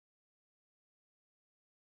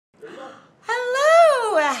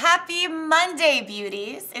Happy Monday,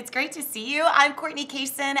 beauties. It's great to see you. I'm Courtney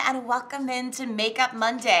Cason, and welcome into Makeup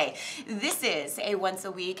Monday. This is a once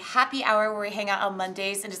a week happy hour where we hang out on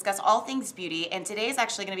Mondays and discuss all things beauty, and today is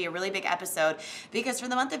actually going to be a really big episode because for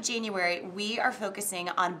the month of January, we are focusing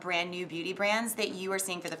on brand new beauty brands that you are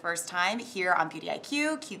seeing for the first time here on Beauty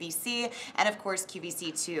IQ, QVC, and of course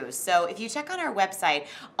QVC2. So if you check on our website,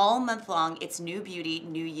 all month long, it's new beauty,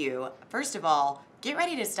 new you. First of all, get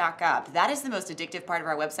ready to stock up. That is the most addictive part of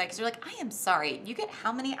our website because you're like, I am sorry, you get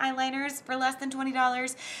how many eyeliners for less than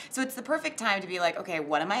 $20? So it's the perfect time to be like, okay,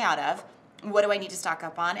 what am I out of? What do I need to stock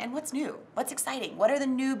up on? And what's new? What's exciting? What are the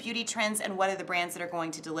new beauty trends and what are the brands that are going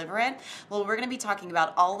to deliver it? Well, we're gonna be talking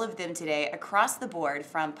about all of them today across the board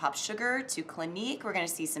from Pop Sugar to Clinique. We're gonna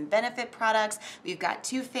see some Benefit products. We've got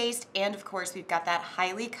Too Faced, and of course, we've got that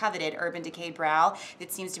highly coveted Urban Decay brow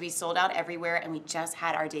that seems to be sold out everywhere, and we just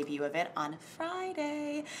had our debut of it on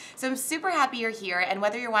Friday. So I'm super happy you're here, and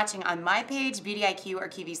whether you're watching on my page, Beauty IQ or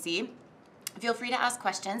QVC, feel free to ask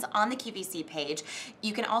questions on the QVC page.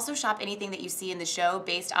 You can also shop anything that you see in the show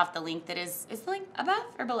based off the link that is the link above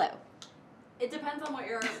or below? It depends on what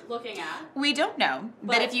you're looking at. We don't know,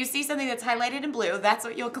 but if you see something that's highlighted in blue, that's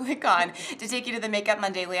what you'll click on to take you to the Makeup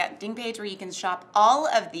Monday landing page where you can shop all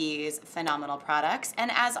of these phenomenal products.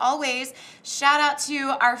 And as always, shout out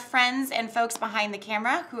to our friends and folks behind the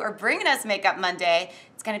camera who are bringing us Makeup Monday.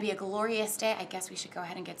 It's gonna be a glorious day. I guess we should go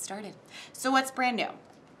ahead and get started. So what's brand new?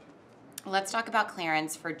 Let's talk about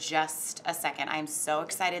clearance for just a second. I'm so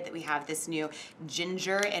excited that we have this new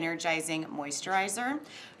Ginger Energizing Moisturizer.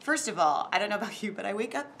 First of all, I don't know about you, but I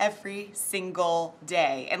wake up every single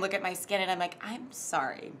day and look at my skin and I'm like, I'm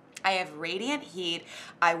sorry. I have radiant heat,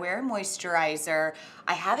 I wear moisturizer,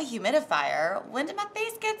 I have a humidifier. When did my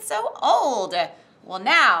face get so old? Well,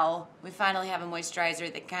 now we finally have a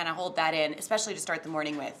moisturizer that kind of hold that in, especially to start the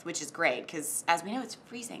morning with, which is great because, as we know, it's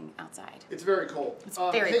freezing outside. It's very cold. It's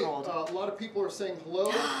very cold. A lot of people are saying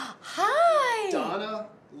hello. Hi. Donna,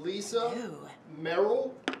 Lisa, Ew.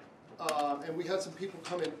 Meryl, and we had some people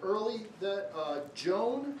come in early. That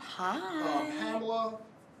Joan, Hi. Pamela,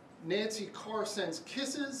 Nancy Carr sends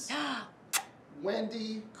kisses.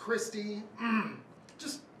 Wendy, Christy,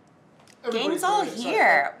 just. Gang's all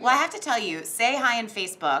here. Well, I have to tell you, say hi on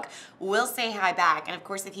Facebook. We'll say hi back. And of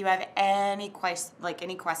course, if you have any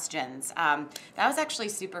questions, that was actually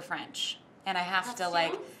super French. And I have to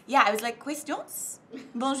I was like, questions?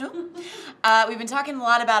 Bonjour. We've been talking a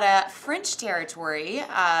lot about a French territory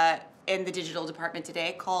in the digital department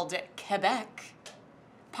today called Quebec.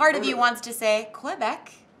 Part of you wants to say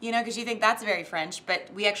Quebec, you know, because you think that's very French, but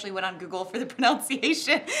we actually went on Google for the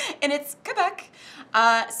pronunciation, and it's Quebec.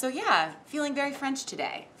 So yeah, feeling very French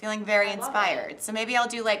today, feeling very inspired. So maybe I'll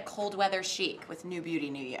do like cold weather chic with new beauty,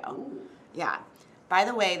 new you. Ooh. Yeah. By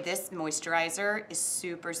the way, this moisturizer is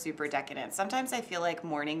super, super decadent. Sometimes I feel like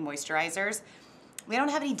morning moisturizers, we don't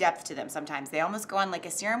have any depth to them sometimes. They almost go on like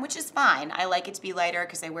a serum, which is fine. I like it to be lighter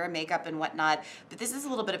because I wear makeup and whatnot, but this is a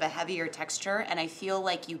little bit of a heavier texture, and I feel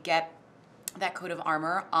like you get that coat of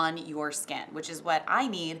armor on your skin, which is what I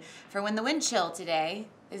need for when the wind chill today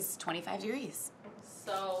is 25 degrees.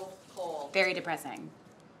 So cold. Very depressing.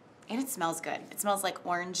 And it smells good. It smells like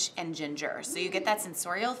orange and ginger. So you get that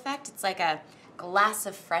sensorial effect. It's like a glass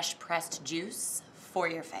of fresh pressed juice for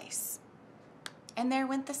your face. And there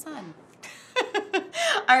went the sun.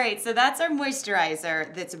 All right, so that's our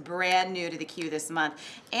moisturizer that's brand new to the Q this month.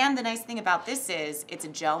 And the nice thing about this is it's a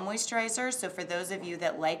gel moisturizer. So for those of you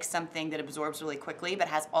that like something that absorbs really quickly but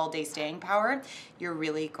has all day staying power, you're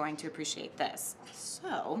really going to appreciate this.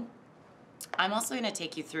 So I'm also going to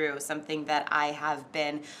take you through something that I have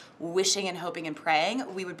been wishing and hoping and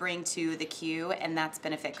praying we would bring to the Q, and that's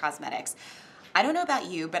Benefit Cosmetics. I don't know about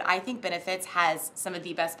you, but I think Benefits has some of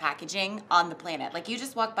the best packaging on the planet. Like, you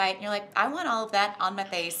just walk by it and you're like, I want all of that on my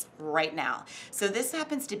face right now. So this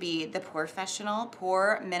happens to be the Professional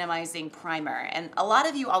Pore Minimizing Primer. And a lot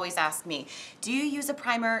of you always ask me, do you use a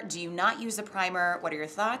primer? Do you not use a primer? What are your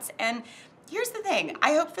thoughts? And here's the thing,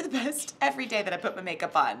 I hope for the best every day that I put my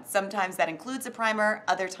makeup on. Sometimes that includes a primer,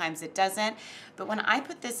 other times it doesn't. But when I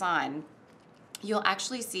put this on, you'll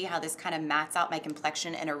actually see how this kind of mats out my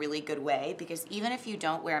complexion in a really good way, because even if you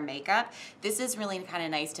don't wear makeup, this is really kind of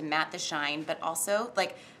nice to matte the shine, but also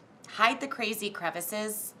like hide the crazy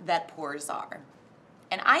crevices that pores are.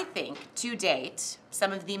 And I think, to date,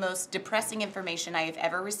 some of the most depressing information I have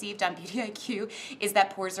ever received on Beauty IQ is that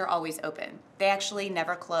pores are always open. They actually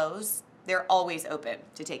never close. They're always open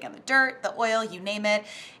to take on the dirt, the oil, you name it.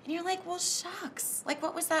 And you're like, well, shucks. Like,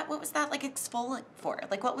 what was that like exfoliant for?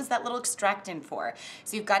 Like, what was that little extractant for?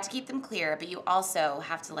 So you've got to keep them clear, but you also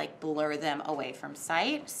have to like blur them away from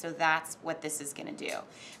sight. So that's what this is gonna do.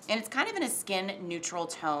 And it's kind of in a skin neutral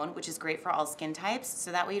tone, which is great for all skin types.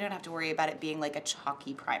 So that way you don't have to worry about it being like a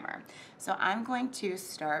chalky primer. So I'm going to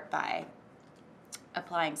start by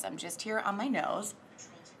applying some just here on my nose.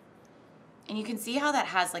 And you can see how that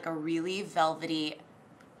has like a really velvety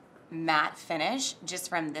matte finish just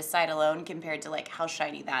from this side alone compared to like how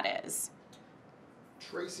shiny that is.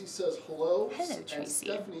 Tracy says hello. Hello, And Tracy.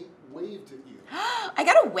 Stephanie waved at you. I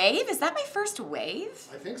got a wave? Is that my first wave?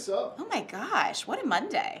 I think so. Oh my gosh, what a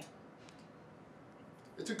Monday.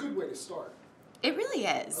 It's a good way to start. It really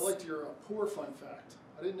is. I liked your poor fun fact.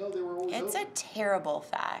 I didn't know they were always It's open. a terrible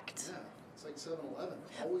fact. Yeah, it's like 7-Eleven,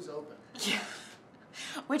 always open. Yeah.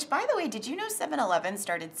 Which, by the way, did you know 7-Eleven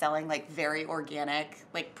started selling like very organic,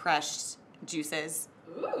 like pressed juices?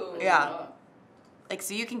 Ooh. Yeah. Like,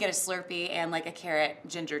 so you can get a Slurpee and like a carrot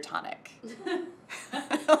ginger tonic.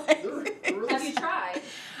 Have you tried?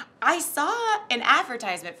 I saw an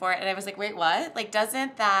advertisement for it and I was like, wait, what? Like,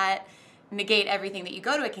 doesn't that negate everything that you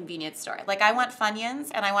go to a convenience store? Like, I want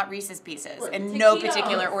Funyuns and I want Reese's Pieces Right. in no Taquitos.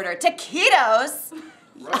 particular order. Taquitos!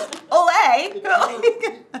 Right. Olay!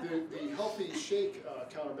 The healthy shake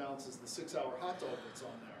counterbalances the 6-hour hot dog that's on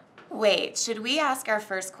there. Wait, should we ask our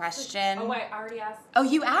first question? Oh wait, I already asked. Oh,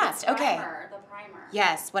 you asked. The Okay. primer.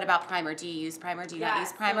 Yes. What about primer? Do you use primer? Do you not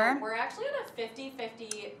use primer? So we're actually at a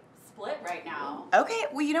 50-50 split right now. Okay.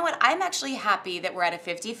 Well, you know what? I'm actually happy that we're at a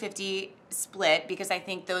 50-50 split because I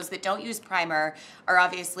think those that don't use primer are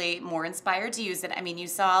obviously more inspired to use it. I mean, you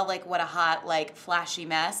saw like what a hot, like flashy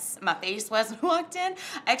mess my face was when I walked in.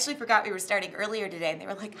 I actually forgot we were starting earlier today and they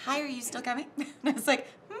were like, hi, are you still coming? And I was like,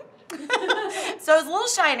 So I was a little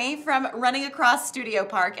shiny from running across Studio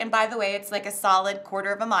Park. And by the way, it's like a solid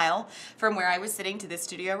quarter of a mile from where I was sitting to this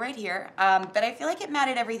studio right here. But I feel like it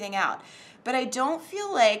matted everything out. But I don't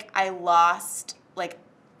feel like I lost, like,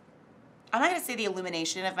 I'm not going to say the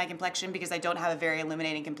illumination of my complexion because I don't have a very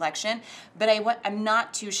illuminating complexion, but I'm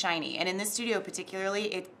not too shiny. And in this studio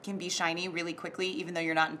particularly, it can be shiny really quickly even though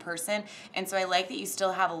you're not in person. And so I like that you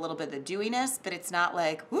still have a little bit of the dewiness, but it's not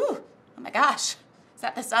like, whoo, oh my gosh. Is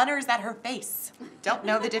that the sun or is that her face? Don't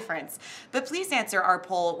know the difference. But please answer our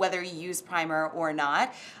poll whether you use primer or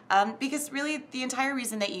not, because really the entire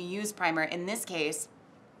reason that you use primer in this case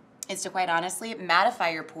is to quite honestly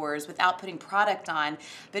mattify your pores without putting product on.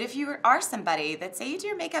 But if you are somebody that say you do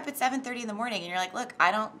your makeup at 7:30 in the morning and you're like, look,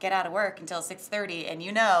 I don't get out of work until 6:30 and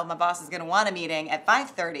you know my boss is gonna want a meeting at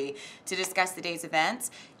 5:30 to discuss the day's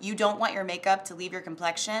events, you don't want your makeup to leave your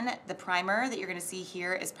complexion, the primer that you're gonna see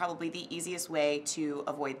here is probably the easiest way to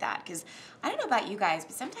avoid that. Because I don't know about you guys,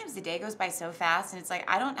 but sometimes the day goes by so fast and it's like,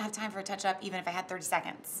 I don't have time for a touch-up even if I had 30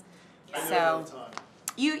 seconds. I never So, have time.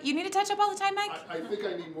 you need a touch-up all the time, Mike? I think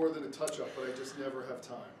I need more than a touch-up, but I just never have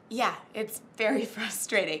time. Yeah, it's very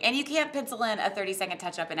frustrating. And you can't pencil in a 30-second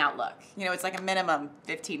touch-up in Outlook. You know, it's like a minimum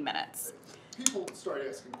 15 minutes. People start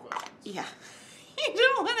asking questions. Yeah. You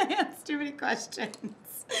don't want to answer too many questions.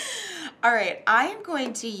 All right, I am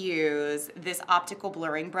going to use this optical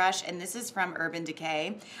blurring brush, and this is from Urban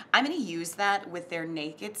Decay. I'm going to use that with their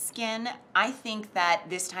naked skin. I think that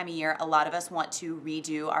this time of year, a lot of us want to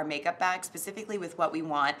redo our makeup bag, specifically with what we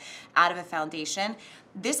want out of a foundation.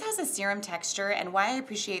 This has a serum texture, and why I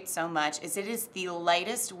appreciate so much is it is the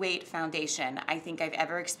lightest weight foundation I think I've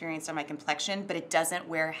ever experienced on my complexion, but it doesn't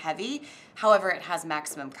wear heavy. However, it has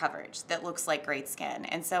maximum coverage that looks like great skin.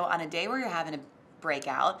 And so on a day where you're having a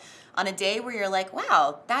breakout, on a day where you're like,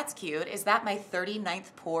 wow, that's cute, is that my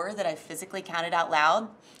 39th pore that I physically counted out loud?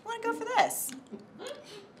 I want to go for this.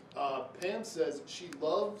 Pam says she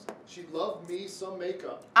loved me some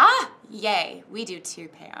makeup. Ah, yay, we do too,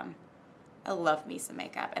 Pam. I love me some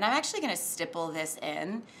makeup. And I'm actually gonna stipple this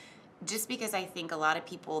in just because I think a lot of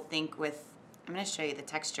people think with, I'm gonna show you the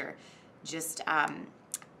texture, just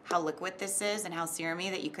how liquid this is and how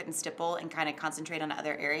serumy that you couldn't stipple and kind of concentrate on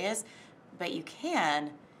other areas. But you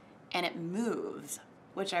can, and it moves,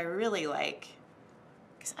 which I really like.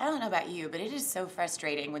 Because I don't know about you, but it is so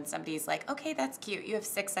frustrating when somebody's like, okay, that's cute. You have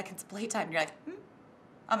 6 seconds of playtime. And you're like,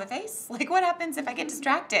 on my face? Like, what happens if I get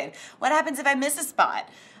distracted? What happens if I miss a spot?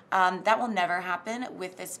 That will never happen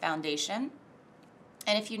with this foundation.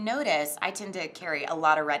 And if you notice, I tend to carry a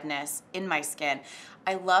lot of redness in my skin.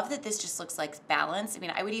 I love that this just looks like balance. I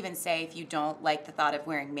mean, I would even say if you don't like the thought of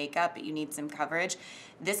wearing makeup, but you need some coverage,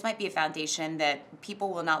 this might be a foundation that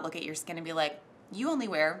people will not look at your skin and be like, you only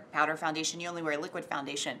wear powder foundation, you only wear liquid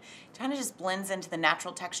foundation. It kind of just blends into the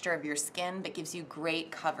natural texture of your skin, but gives you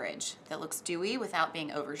great coverage that looks dewy without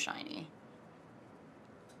being over shiny.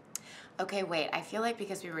 Okay, wait, I feel like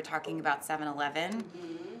because we were talking about 7-Eleven,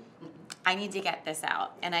 I need to get this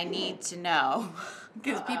out, and I need to know,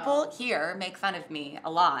 because people here make fun of me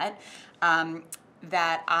a lot,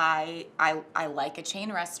 that I like a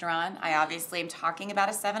chain restaurant. I obviously am talking about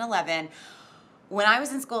a 7-Eleven. When I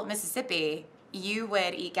was in school at Mississippi, you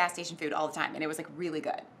would eat gas station food all the time, and it was like really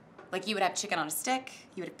good. Like you would have chicken on a stick,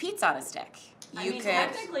 you would have pizza on a stick.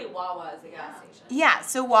 Technically Wawa is a gas station. Yeah,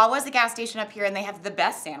 so Wawa's a gas station up here, and they have the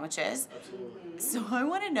best sandwiches. Absolutely. So I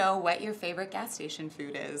want to know what your favorite gas station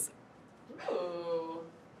food is. Ooh.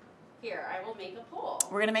 Here, I will make a poll.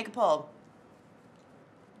 We're going to make a poll.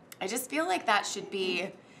 I just feel like that should be,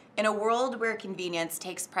 in a world where convenience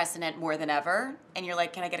takes precedent more than ever, and you're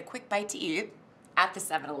like, can I get a quick bite to eat at the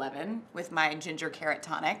 7-Eleven with my ginger carrot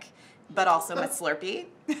tonic, but also my Slurpee?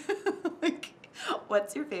 Like,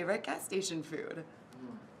 what's your favorite gas station food?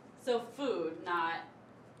 So food, not,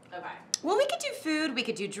 okay. Well, we could do food, we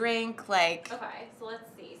could do drink, like... Okay, so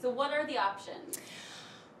let's see. So what are the options?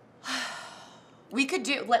 We could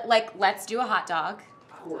do, let's do a hot dog.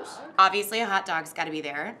 Of course. Obviously, a hot dog's got to be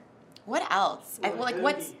there. What else?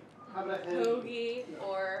 What's... How about Hoagie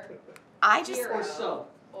or I just... Hero. Or sub.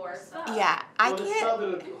 Or sub. Yeah, I Well, the can't... sub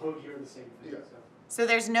and a hoagie are the same thing. Yeah. So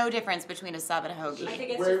there's no difference between a sub and a I hoagie.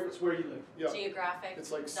 think it's Where, it's where you live. Yeah. geographic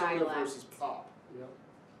It's like soda dialect. versus pop. Yeah.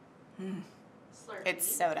 Slurpee.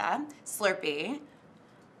 It's soda, Slurpee.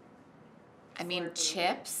 I mean, Slurpee.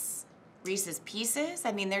 chips, Reese's Pieces.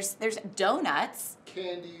 I mean, there's donuts,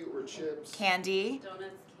 Candy or chips. candy. Donuts,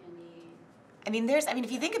 candy. I mean,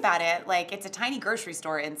 if you think about it, like it's a tiny grocery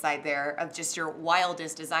store inside there of just your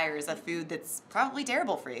wildest desires of food that's probably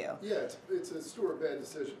terrible for you. Yeah, it's a store of bad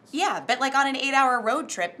decisions. Yeah, but like on an 8-hour road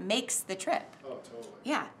trip makes the trip. Oh, totally.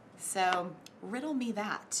 Yeah, so riddle me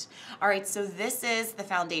that. All right, so this is the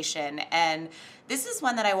foundation, and this is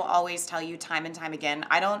one that I will always tell you time and time again.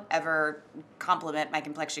 I don't ever compliment my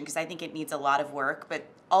complexion because I think it needs a lot of work, but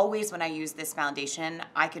always when I use this foundation,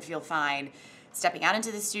 I could feel fine stepping out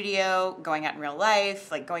into the studio, going out in real life,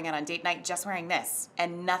 like going out on date night, just wearing this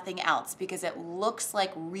and nothing else because it looks like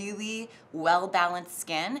really well-balanced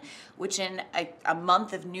skin, which in a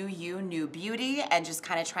month of new you, new beauty, and just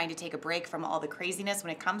kind of trying to take a break from all the craziness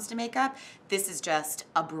when it comes to makeup, this is just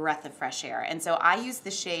a breath of fresh air. And so I use the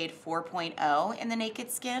shade 4.0 in the Naked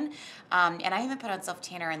Skin, and I haven't put on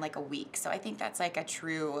self-tanner in like a week, so I think that's like a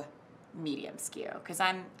true medium skew because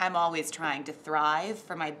I'm always trying to thrive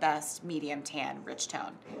for my best medium tan rich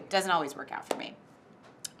tone. Doesn't always work out for me.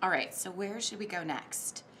 All right, so where should we go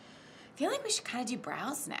next? I feel like we should kind of do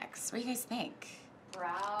brows next. What do you guys think?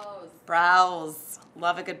 Brows. Brows.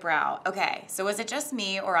 Love a good brow. Okay, so was it just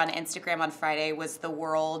me or on Instagram on Friday was the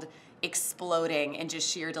world exploding in just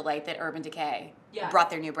sheer delight that Urban Decay brought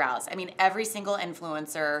their new brows? I mean, every single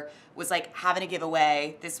influencer was like having a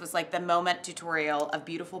giveaway. This was like the moment tutorial of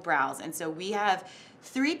beautiful brows. And so we have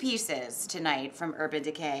 3 pieces tonight from Urban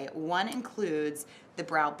Decay. One includes the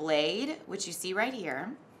brow blade, which you see right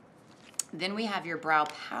here. Then we have your brow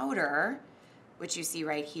powder, which you see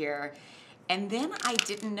right here. And then I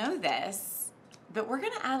didn't know this, but we're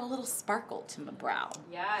gonna add a little sparkle to my brow.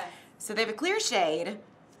 Yes. So they have a clear shade,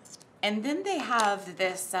 and then they have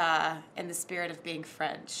this, in the spirit of being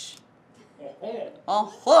French.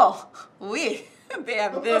 Oh, oui. They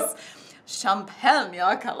have this champagne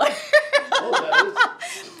color. Oh, that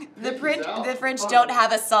is. The French don't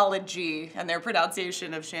have a solid G in their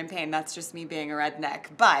pronunciation of champagne. That's just me being a redneck.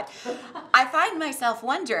 But I find myself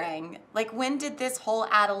wondering, like, when did this whole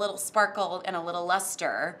add a little sparkle and a little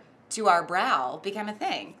luster to our brow become a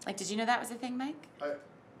thing? Like, did you know that was a thing, Mike?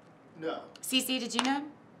 No. Cece, did you know?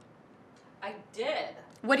 I did.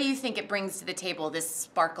 What do you think it brings to the table, this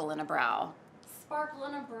sparkle in a brow? Sparkle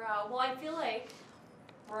in a brow. Well, I feel like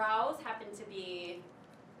brows happen to be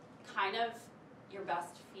kind of your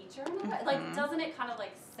best feature in a way. Like, doesn't it kind of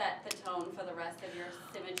like set the tone for the rest of your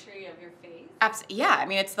symmetry of your face? Absolutely. Yeah, I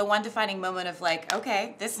mean, it's the one defining moment of like,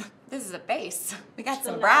 okay, this is a face. We got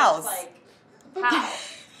So some now brows. it's like, how?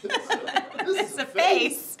 This It's a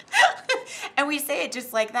face. And we say it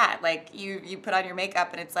just like that. Like you put on your makeup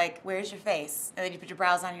and it's like, where's your face? And then you put your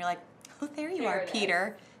brows on and you're like, oh, there you There are, it is.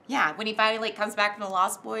 Peter. Yeah, when he finally like comes back from the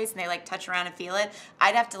Lost Boys and they like touch around and feel it,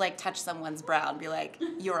 I'd have to like touch someone's brow and be like,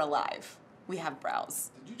 you're alive. We have brows.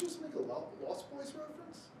 Did you just make a Lost Boys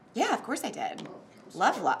reference? Yeah, of course I did. Oh,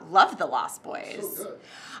 okay. Love the Lost Boys. So good.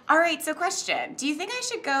 All right, so question. Do you think I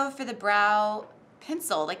should go for the brow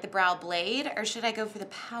pencil, like the brow blade, or should I go for the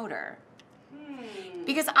powder?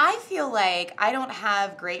 Because I feel like I don't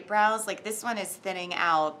have great brows. Like this one is thinning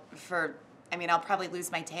out for, I mean, I'll probably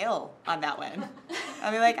lose my tail on that one.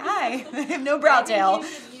 I'll be like, hi, I have no brow tail. You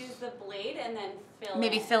should use the blade and then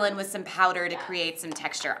Maybe fill in with some powder to Yeah. create some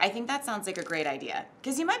texture. I think that sounds like a great idea.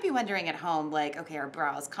 Because you might be wondering at home, like, okay, are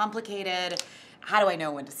brows complicated? How do I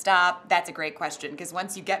know when to stop? That's a great question. Because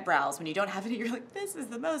once you get brows, when you don't have any, you're like, this is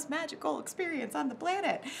the most magical experience on the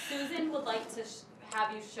planet. Susan would like to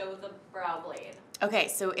have you show the brow blade. Okay,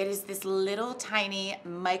 so it is this little tiny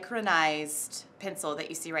micronized pencil that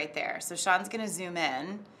you see right there. So Sean's gonna zoom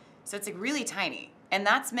in. So it's like really tiny. And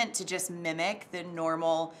that's meant to just mimic the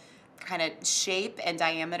normal kind of shape and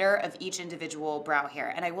diameter of each individual brow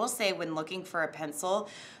hair. And I will say when looking for a pencil,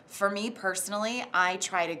 for me personally, I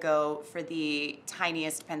try to go for the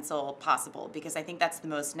tiniest pencil possible because I think that's the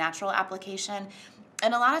most natural application.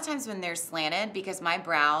 And a lot of times when they're slanted, because my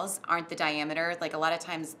brows aren't the diameter, like a lot of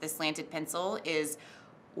times the slanted pencil is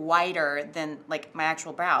wider than like my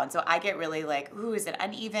actual brow. And so I get really like, ooh, is it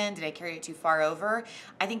uneven? Did I carry it too far over?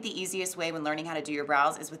 I think the easiest way when learning how to do your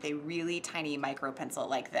brows is with a really tiny micro pencil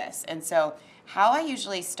like this. And so how I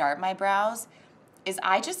usually start my brows is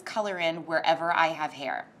I just color in wherever I have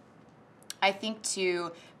hair. I think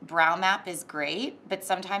to brow map is great, but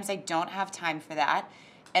sometimes I don't have time for that.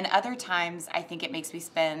 And other times I think it makes me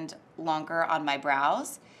spend longer on my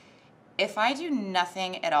brows. If I do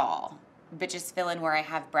nothing at all, but just fill in where I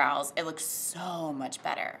have brows, it looks so much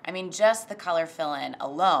better. I mean, just the color fill in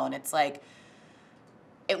alone, it's like,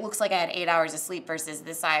 it looks like I had 8 hours of sleep versus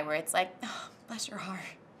this eye where it's like, oh, bless your heart.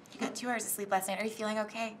 You got 2 hours of sleep last night. Are you feeling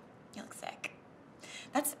okay? You look sick.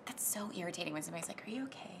 That's so irritating when somebody's like, are you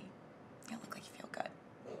okay? You don't look like you feel good.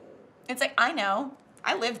 It's like, I know.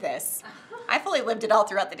 I lived this. I fully lived it all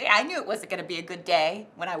throughout the day. I knew it wasn't gonna be a good day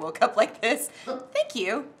when I woke up like this. Thank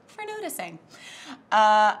you for noticing.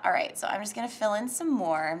 All right, so I'm just gonna fill in some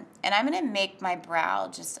more, and I'm gonna make my brow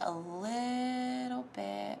just a little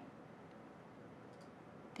bit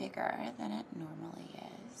bigger than it normally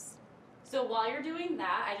is. So while you're doing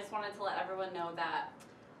that, I just wanted to let everyone know that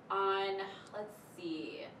on, let's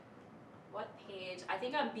see, what page? I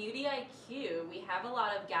think on Beauty IQ, we have a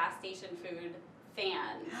lot of gas station food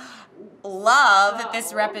fans. Love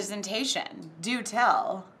this representation. Do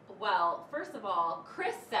tell. Well, first of all,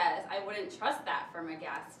 Chris says I wouldn't trust that from a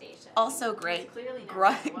gas station. Also great. He's clearly never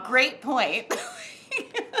done well. Great point.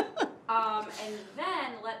 And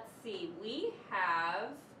then let's see, we have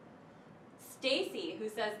Stacy who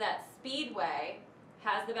says that Speedway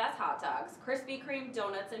has the best hot dogs. Krispy Kreme,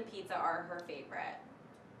 donuts, and pizza are her favorite.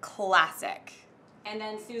 Classic. And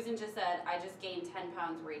then Susan just said, I just gained 10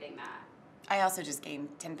 pounds reading that. I also just gained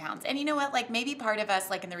 10 pounds. And you know what? Like maybe part of us,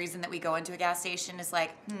 like, and the reason that we go into a gas station is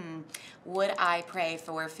like, would I pray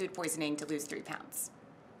for food poisoning to lose 3 pounds?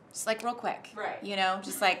 Just like real quick. Right. You know,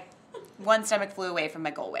 just like one stomach flew away from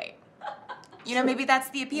my goal weight. You know, maybe that's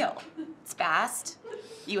the appeal. It's fast.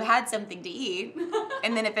 You had something to eat.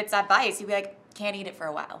 And then if it's that vice, you'd be like, can't eat it for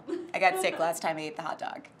a while. I got sick last time I ate the hot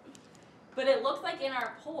dog. But it looks like in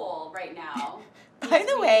our poll right now. By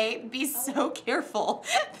the way, be so careful.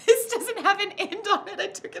 This doesn't have an end on it. I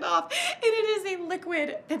took it off. And it is a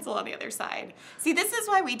liquid pencil on the other side. See, this is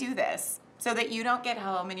why we do this. So that you don't get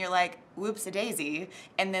home and you're like, whoops-a-daisy.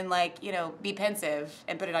 And then like, you know, be pensive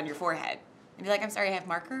and put it on your forehead. And be like, I'm sorry, I have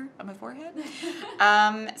marker on my forehead.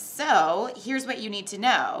 So here's what you need to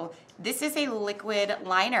know. This is a liquid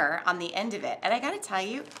liner on the end of it. And I gotta tell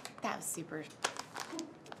you, that was super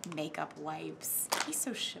makeup wipes. He's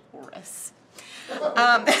so chivalrous.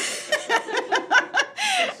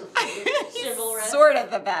 Chivalrous. Sort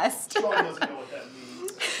of the best. Sean doesn't know what that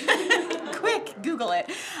means. Quick, Google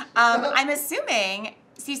it. I'm assuming,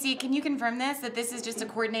 Cece, can you confirm this, that this is just a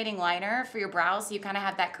coordinating liner for your brows so you kind of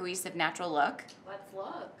have that cohesive natural look? Let's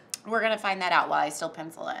look. We're going to find that out while I still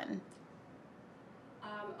pencil in.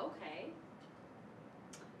 Okay.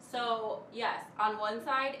 So, yes, on one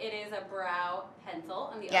side it is a brow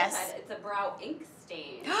pencil, on the other side it's a brow ink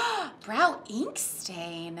stain. Brow ink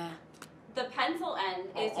stain. The pencil end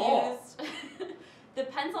is used the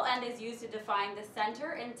pencil end is used to define the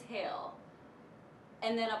center and tail,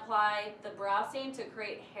 and then apply the brow stain to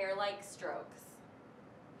create hair-like strokes.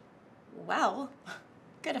 Well,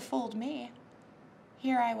 could have fooled me.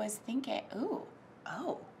 Here I was thinking, ooh,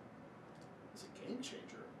 oh. It's a game changer.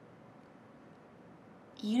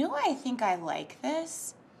 You know why I think I like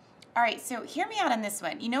this? All right, so hear me out on this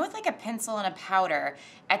one. You know, with like a pencil and a powder,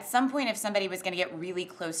 at some point if somebody was gonna get really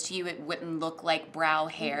close to you, it wouldn't look like brow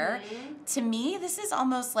hair. Mm-hmm. To me, this is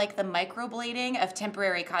almost like the microblading of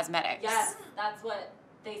temporary cosmetics. Yes, that's what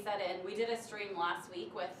they said we did a stream last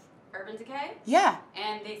week with Urban Decay, Yeah.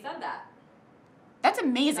 and they said that. That's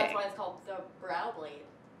amazing. That's why it's called the brow blade.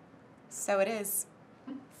 So it is.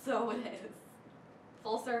 So it is.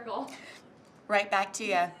 Full circle. Right back to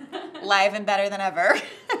you. Live and better than ever.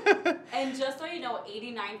 And just so you know,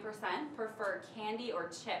 89% prefer candy or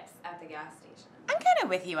chips at the gas station. I'm kind of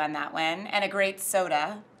with you on that one. And a great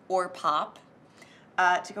soda or pop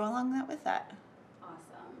to go along with that.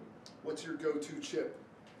 Awesome. What's your go-to chip?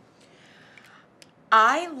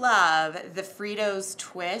 I love the Fritos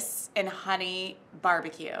Twists and honey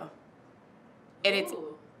barbecue. And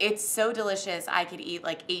Ooh. it's so delicious. I could eat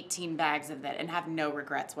like 18 bags of it and have no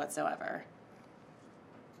regrets whatsoever.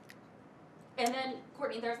 And then,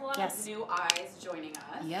 Courtney, there's a lot Yes. of new eyes joining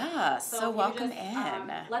us. Yeah, So so if you welcome just,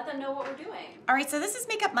 in. let them know what we're doing. All right, so this is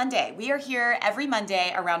Makeup Monday. We are here every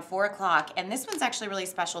Monday around 4 o'clock, and this one's actually really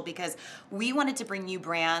special because we wanted to bring you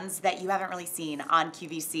brands that you haven't really seen on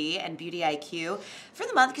QVC and Beauty IQ for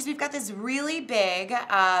the month because we've got this really big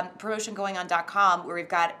promotion going on .com where we've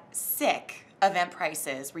got sick event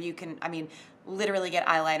prices where you can, literally get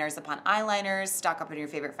eyeliners upon eyeliners, stock up on your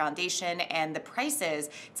favorite foundation, and the prices,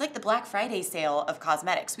 it's like the Black Friday sale of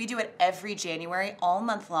cosmetics. We do it every January, all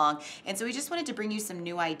month long, and so we just wanted to bring you some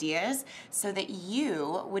new ideas so that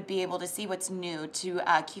you would be able to see what's new to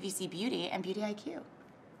QVC Beauty and Beauty IQ.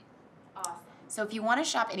 Awesome. So if you want to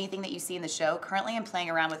shop anything that you see in the show, currently I'm playing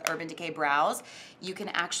around with Urban Decay Brows. You can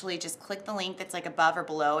actually just click the link that's like above or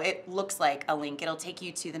below. It looks like a link. It'll take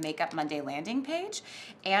you to the Makeup Monday landing page.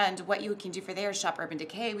 And what you can do for there is shop Urban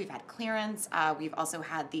Decay. We've had clearance. We've also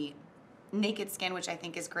had the Naked Skin, which I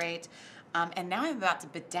think is great. And now I'm about to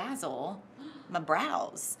bedazzle my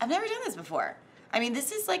brows. I've never done this before.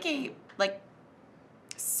 This is like a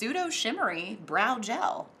pseudo shimmery brow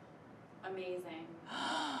gel. Amazing.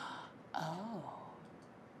 Oh.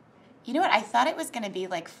 You know what? I thought it was going to be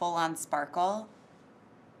like full on sparkle,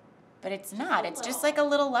 but it's not. It's just like a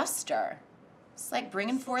little luster. It's like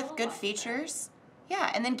bringing forth good features.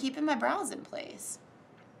 Yeah, and then keeping my brows in place.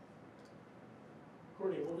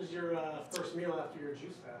 Courtney, what was your first meal after your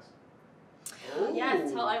juice fast? Oh.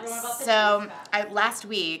 Yes, tell everyone about the So juice fast. last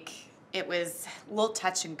week, it was a little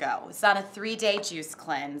touch and go. It's on a 3-day juice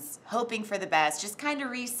cleanse, hoping for the best, just kind of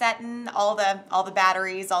resetting all the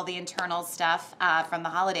batteries, all the internal stuff from the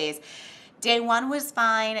holidays. Day 1 was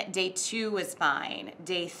fine. Day 2 was fine.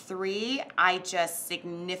 Day 3, I just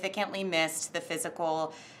significantly missed the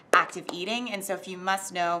physical active eating. And so if you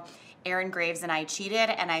must know, Aaron Graves and I cheated,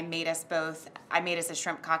 and I made us a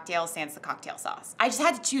shrimp cocktail sans the cocktail sauce. I just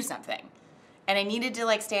had to choose something. And I needed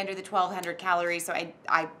to stay under the 1,200 calories, so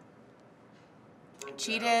I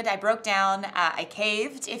cheated, I broke down, I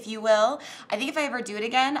caved, if you will. I think if I ever do it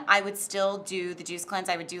again, I would still do the juice cleanse.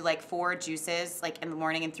 I would do 4 juices in the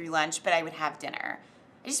morning and through lunch, but I would have dinner.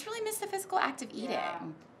 I just really miss the physical act of eating,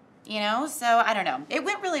 So I don't know. It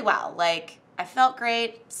went really well. I felt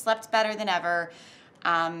great, slept better than ever.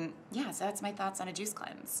 So that's my thoughts on a juice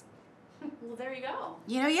cleanse. Well, there you go.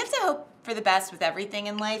 You have to hope for the best with everything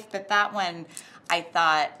in life, but that one, I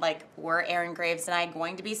thought, were Aaron Graves and I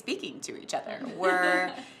going to be speaking to each other?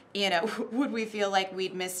 Were, would we feel like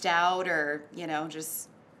we'd missed out, or, just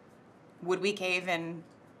would we cave and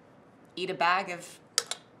eat a bag of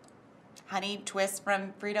honey twists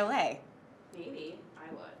from Frito-Lay? Maybe.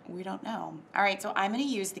 I would. We don't know. All right, so I'm going to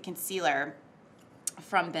use the concealer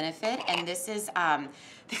from Benefit, and this is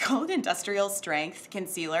they call it industrial strength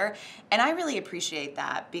concealer, and I really appreciate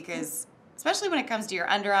that because especially when it comes to your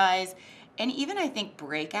under eyes and even I think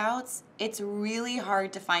breakouts, it's really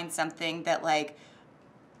hard to find something that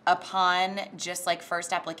upon just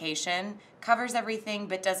first application covers everything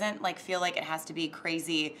but doesn't feel like it has to be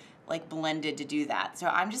crazy blended to do that. So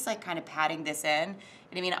I'm just kind of patting this in,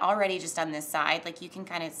 and already just on this side you can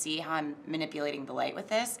kind of see how I'm manipulating the light with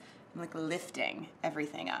this. I'm lifting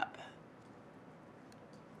everything up.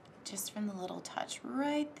 Just from the little touch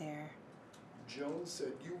right there. Joan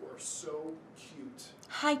said you are so cute.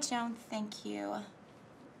 Hi, Joan. Thank you.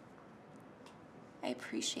 I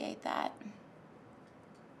appreciate that.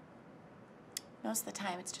 Most of the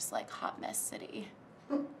time, it's just hot mess city.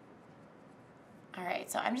 All right,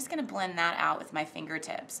 so I'm just gonna blend that out with my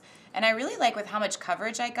fingertips. And I really like with how much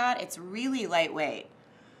coverage I got, it's really lightweight.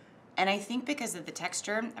 And I think because of the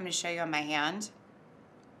texture, I'm gonna show you on my hand,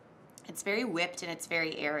 it's very whipped and it's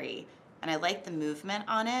very airy. And I like the movement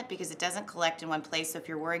on it because it doesn't collect in one place. So if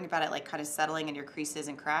you're worrying about it kind of settling in your creases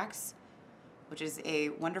and cracks, which is a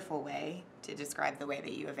wonderful way to describe the way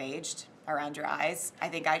that you have aged around your eyes. I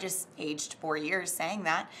think I just aged 4 years saying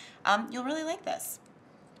that. You'll really like this.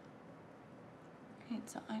 All right,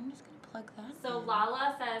 so I'm just gonna plug that So in.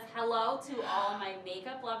 Lala says, hello to all my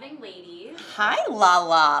makeup-loving ladies. Hi,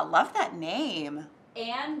 Lala. Love that name.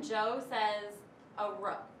 And Joe says,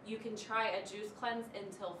 you can try a juice cleanse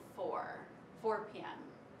until 4 p.m.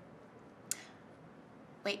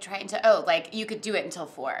 Wait, try it until, like you could do it until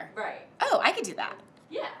 4. Right. Oh, I could do that.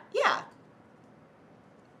 Yeah. Yeah.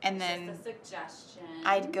 And It's then just a suggestion.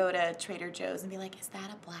 I'd go to Trader Joe's and be like, is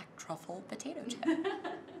that a black truffle potato chip?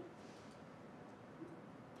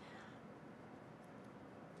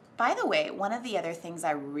 By the way, one of the other things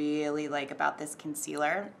I really like about this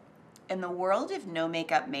concealer, in the world of no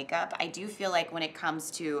makeup, I do feel like when it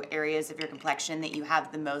comes to areas of your complexion that you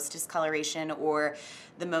have the most discoloration or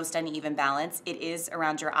the most uneven balance, it is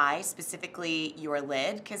around your eye, specifically your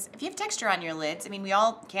lid. Because if you have texture on your lids, I mean, we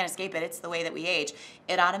all can't escape it. It's the way that we age.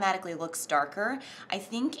 It automatically looks darker. I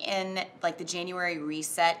think in like the January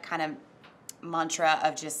reset kind of mantra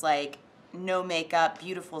of just like, no makeup,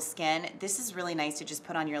 beautiful skin. This is really nice to just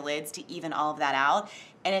put on your lids to even all of that out.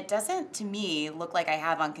 And it doesn't, to me, look like I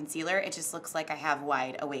have on concealer. It just looks like I have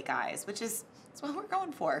wide awake eyes, which is that's what we're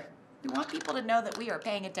going for. We want people to know that we are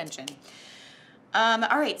paying attention. All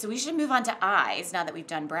right, so we should move on to eyes now that we've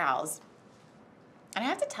done brows. And I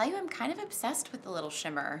have to tell you, I'm kind of obsessed with the little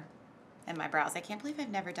shimmer in my brows. I can't believe I've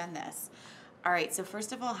never done this. All right, so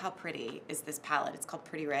first of all, how pretty is this palette? It's called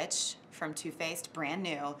Pretty Rich from Too Faced, brand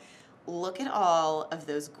new. Look at all of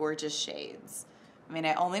those gorgeous shades. I mean,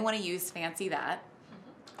 I only want to use Fancy That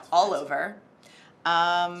all over.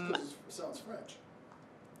 It sounds French.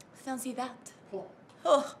 Fancy That. Oh.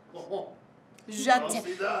 Oh. Oh. Je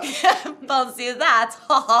Fancy that. Fancy that.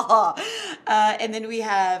 And then we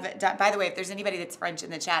have, by the way, if there's anybody that's French in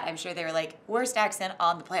the chat, I'm sure they were like, worst accent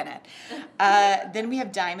on the planet. Then we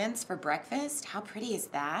have Diamonds for Breakfast. How pretty is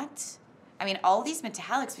that? I mean, all these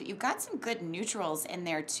metallics, but you've got some good neutrals in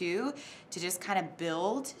there too to just kind of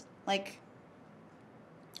build. Like,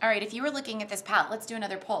 all right, if you were looking at this palette, let's do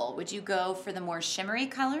another poll. Would you go for the more shimmery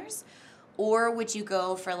colors or would you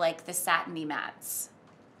go for like the satiny mattes?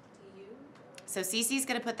 So Cece's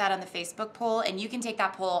gonna put that on the Facebook poll and you can take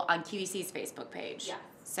that poll on QVC's Facebook page. Yes.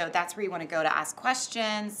 So that's where you wanna go to ask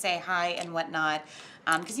questions, say hi and whatnot,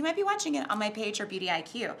 because you might be watching it on my page or Beauty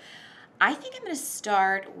IQ. I think I'm gonna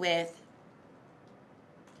start with,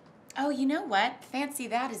 oh, you know what? Fancy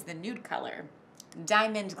That is the nude color.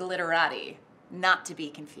 Diamond Glitterati, not to be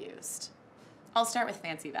confused. I'll start with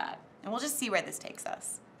Fancy That, and we'll just see where this takes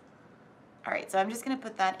us. All right, so I'm just gonna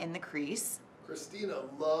put that in the crease. Christina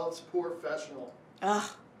loves Professional. Ugh,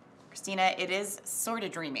 Christina, it is sort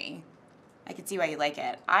of dreamy. I can see why you like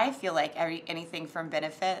it. I feel like anything from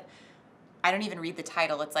Benefit, I don't even read the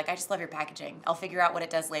title. It's like, I just love your packaging. I'll figure out what it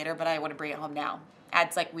does later, but I wanna bring it home now.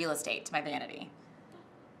 Adds like real estate to my vanity.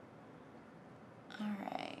 All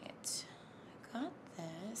right, got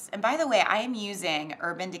this. And by the way, I am using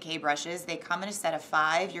Urban Decay brushes. They come in a set of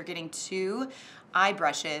 5. You're getting 2 eye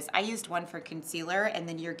brushes. I used one for concealer, and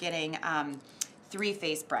then you're getting 3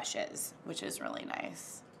 face brushes, which is really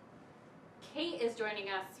nice. Kate is joining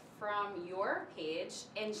us from your page,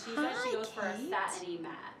 and she said she goes for a satiny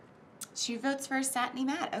matte. She votes for a satiny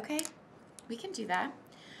matte. Okay, we can do that.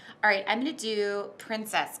 All right, I'm gonna do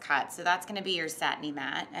Princess Cut. So that's gonna be your satiny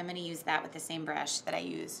matte. I'm gonna use that with the same brush that I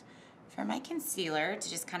use for my concealer to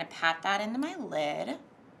just kind of pat that into my lid.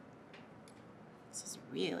 This is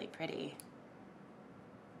really pretty.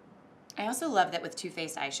 I also love that with Too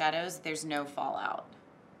Faced eyeshadows, there's no fallout.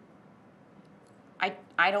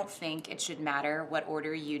 I don't think it should matter what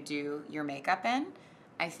order you do your makeup in.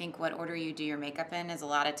 I think what order you do your makeup in is a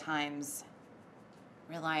lot of times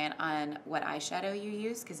reliant on what eyeshadow you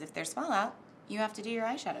use, because if there's fallout, you have to do your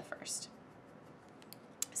eyeshadow first.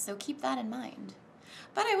 So keep that in mind.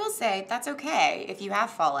 But I will say, that's okay. If you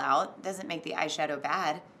have fallout, it doesn't make the eyeshadow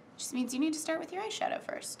bad. It just means you need to start with your eyeshadow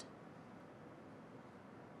first.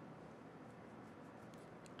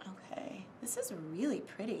 Okay, this is really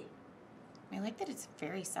pretty. I like that it's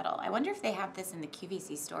very subtle. I wonder if they have this in the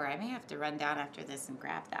QVC store. I may have to run down after this and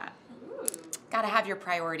grab that. Ooh. Gotta have your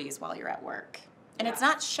priorities while you're at work. And it's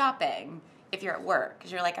not shopping if you're at work,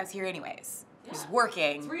 because you're like, I was here anyways. Yeah. Just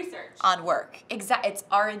working. It's research. On work. It's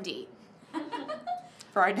R&D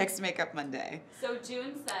for our next Makeup Monday. So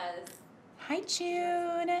June says, Hi,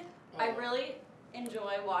 June. I really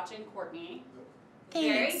enjoy watching Courtney.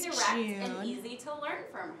 Thanks, Very direct June. and easy to learn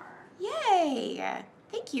from her. Yay.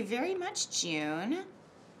 Thank you very much, June.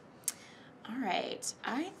 All right,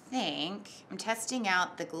 I think I'm testing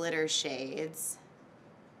out the glitter shades.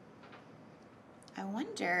 I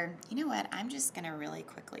wonder, you know what? I'm just gonna really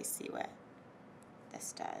quickly see what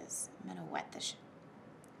this does. I'm gonna wet this.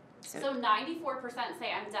 So 94%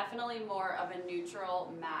 say I'm definitely more of a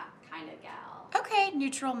neutral matte kind of gal. Okay,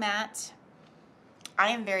 neutral matte. I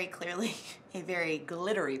am very clearly a very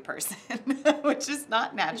glittery person, which is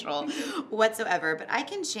not natural whatsoever, but I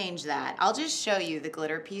can change that. I'll just show you the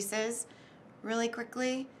glitter pieces really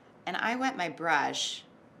quickly, and I wet my brush,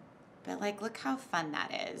 but like, look how fun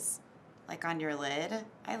that is. Like on your lid,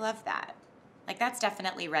 I love that. Like that's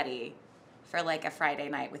definitely ready for like a Friday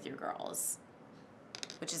night with your girls,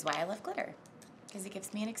 which is why I love glitter, because it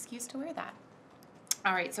gives me an excuse to wear that.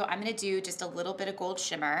 All right, so I'm gonna do just a little bit of gold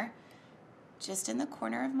shimmer just in the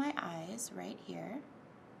corner of my eyes right here.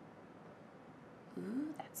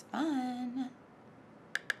 Ooh, that's fun.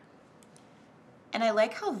 And I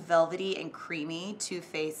like how velvety and creamy Too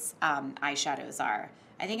Faced eyeshadows are.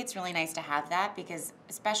 I think it's really nice to have that because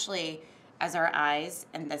especially as our eyes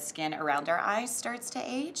and the skin around our eyes starts to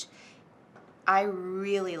age, I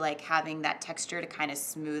really like having that texture to kind of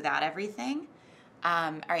smooth out everything.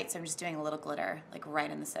 All right, so I'm just doing a little glitter like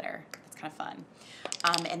right in the center. It's kind of fun.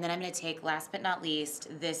 And then I'm gonna take, last but not least,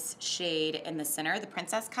 this shade in the center, the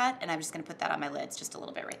Princess Cut, and I'm just gonna put that on my lids just a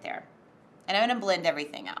little bit right there. And I'm gonna blend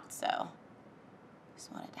everything out, so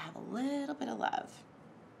just wanted to have a little bit of love.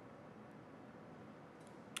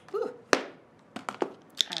 Whew.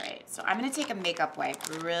 All right, so I'm gonna take a makeup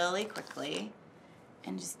wipe really quickly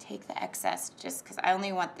and just take the excess, just because I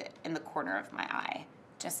only want it in the corner of my eye,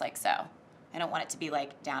 just like so. I don't want it to be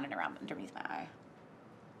like down and around underneath my eye.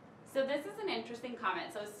 So this is an interesting comment.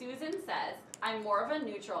 So Susan says, I'm more of a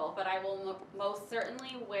neutral, but I will most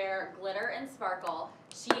certainly wear glitter and sparkle.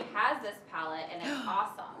 She has this palette and it's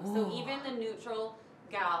awesome. So even the neutral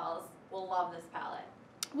gals will love this palette.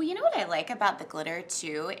 Well, you know what I like about the glitter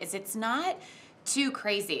too is it's not too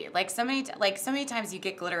crazy. Like so many times you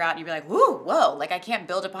get glitter out and you be like, woo, whoa, like I can't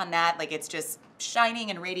build upon that. Like it's just shining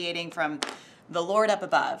and radiating from the Lord up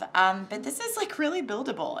above. But this is like really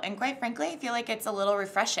buildable. And quite frankly, I feel like it's a little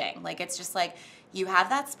refreshing. Like it's just like, you have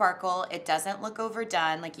that sparkle. It doesn't look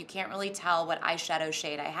overdone. Like you can't really tell what eyeshadow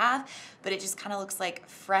shade I have, but it just kind of looks like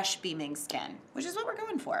fresh beaming skin, which is what we're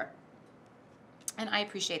going for. And I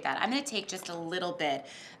appreciate that. I'm gonna take just a little bit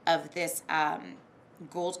of this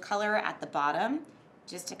gold color at the bottom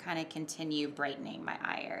just to kind of continue brightening my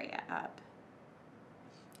eye area up.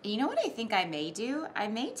 You know what I think I may do? I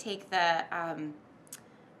may take the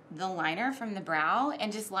liner from the brow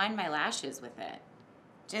and just line my lashes with it.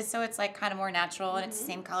 Just so it's like kind of more natural and it's the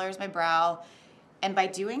same color as my brow. And by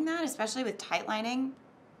doing that, especially with tight lining,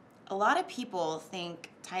 a lot of people think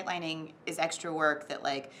tight lining is extra work that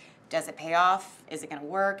like, does it pay off? Is it gonna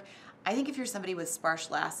work? I think if you're somebody with sparse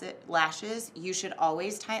lashes, you should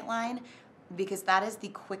always tight line because that is the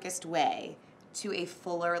quickest way to a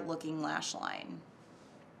fuller looking lash line.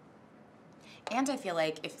 And I feel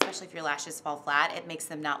like, especially if your lashes fall flat, it makes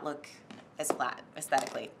them not look as flat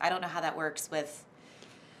aesthetically. I don't know how that works with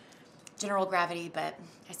general gravity, but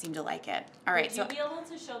I seem to like it. All right, Would you be able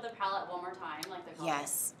to show the palette one more time, like the color?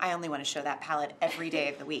 Yes, I only want to show that palette every day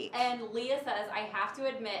of the week. And Leah says, I have to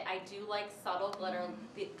admit, I do like subtle glitter,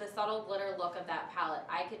 the subtle glitter look of that palette.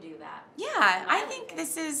 I could do that. Yeah, I think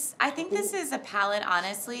this is a palette,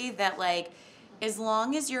 honestly, that like, as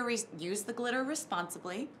long as you use the glitter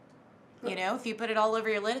responsibly, you know, if you put it all over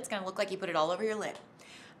your lid, it's gonna look like you put it all over your lid.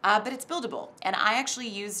 But it's buildable. And I actually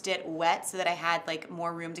used it wet so that I had like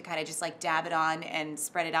more room to kind of just like dab it on and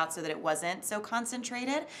spread it out so that it wasn't so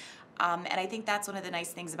concentrated. And I think that's one of the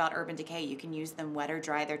nice things about Urban Decay. You can use them wet or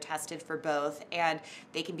dry. They're tested for both. And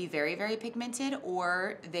they can be very, very pigmented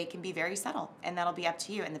or they can be very subtle. And that'll be up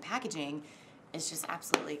to you. And the packaging is just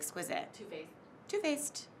absolutely exquisite. Too Faced. Too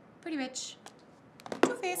Faced. Pretty rich.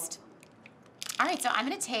 Too Faced. All right, so I'm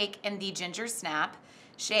gonna take in the Ginger Snap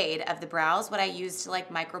shade of the brows, what I use to like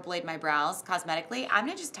microblade my brows cosmetically. I'm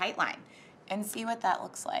gonna just tight line and see what that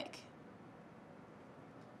looks like.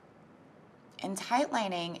 And tight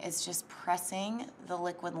lining is just pressing the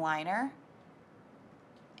liquid liner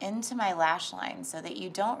into my lash line so that you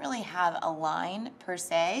don't really have a line per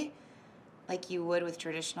se like you would with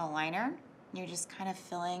traditional liner. You're just kind of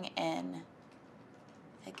filling in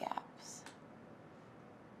the gaps.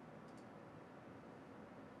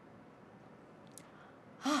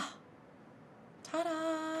 Ah,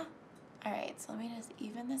 ta-da! All right, so let me just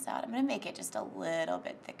even this out. I'm gonna make it just a little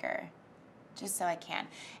bit thicker, just so I can.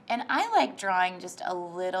 And I like drawing just a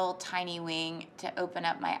little tiny wing to open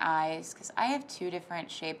up my eyes because I have two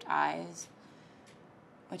different shaped eyes,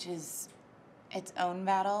 which is its own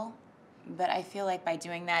battle. But I feel like by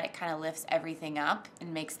doing that, it kind of lifts everything up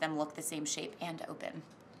and makes them look the same shape and open.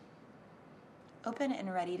 Open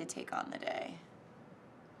and ready to take on the day.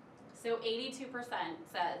 So 82%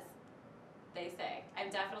 says, they say, I'm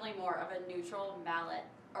definitely more of a neutral mallet,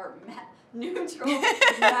 or neutral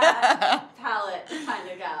matte palette kind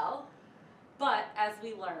of gal. But as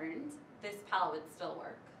we learned, this palette would still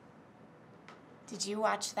work. Did you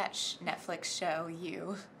watch that Netflix show,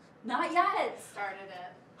 You? Not yet. Started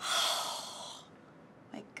it.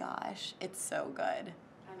 My gosh, it's so good.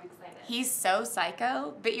 I'm excited. He's so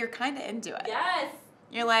psycho, but you're kind of into it. Yes.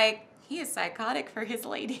 You're like, he is psychotic for his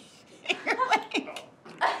lady. You're like,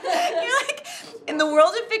 in the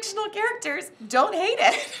world of fictional characters, don't hate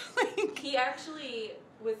it. Like, He actually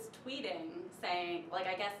was tweeting saying, like,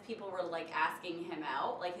 I guess people were, like, asking him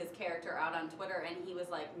out, like, his character out on Twitter, and he was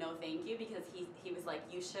like, no thank you, because he was like,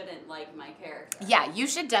 you shouldn't like my character. yeah, you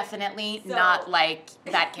should definitely So- not like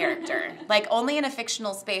that character. Like, only in a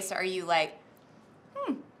fictional space are you like,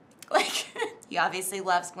 Like, he obviously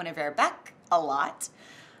loves Guinevere Beck a lot,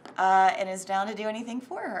 and is down to do anything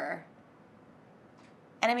for her.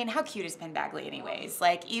 And I mean, how cute is Penn Badgley anyways?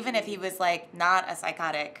 Like, even if he was like not a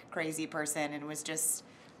psychotic, crazy person and was just,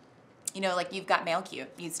 you know, like, you've got male cute,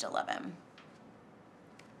 you'd still love him.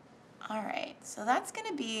 All right, so that's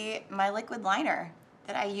gonna be my liquid liner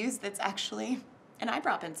that I use that's actually an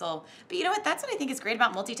eyebrow pencil. But you know what, that's what I think is great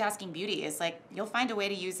about multitasking beauty, is like, you'll find a way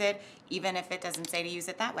to use it even if it doesn't say to use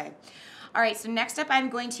it that way. All right, so next up I'm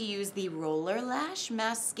going to use the Roller Lash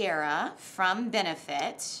Mascara from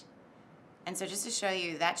Benefit. And so just to show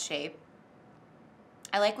you that shape,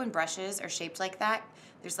 I like when brushes are shaped like that.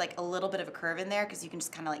 There's like a little bit of a curve in there because you can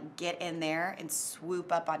just kind of like get in there and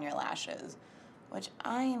swoop up on your lashes, which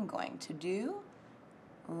I am going to do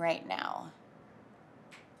right now.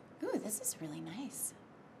 Ooh, this is really nice.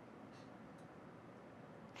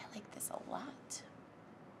 I like this a lot.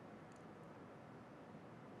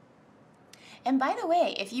 And by the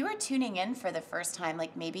way, if you are tuning in for the first time,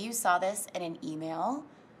 like maybe you saw this in an email,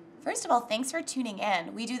 first of all, thanks for tuning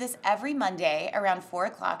in. We do this every Monday around 4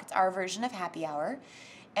 o'clock. It's our version of happy hour.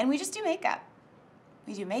 And we just do makeup.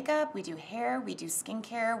 We do makeup, we do hair, we do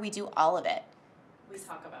skincare, we do all of it. We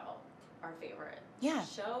talk about our favorite Yeah.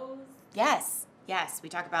 shows, Yes, yes. We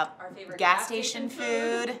talk about our favorite gas station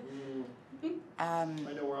food. I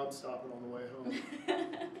know where I'm stopping on the way home.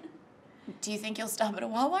 Do you think you'll stop at a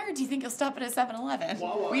Wawa or do you think you'll stop at a 7-Eleven?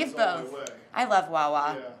 Wawa We is have on both. my way. I love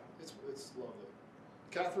Wawa. Yeah, it's lovely.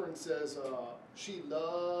 Catherine says she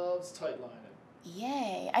loves tight lining.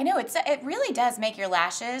 Yay. I know, it really does make your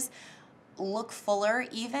lashes look fuller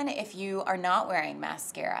even if you are not wearing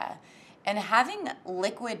mascara. And having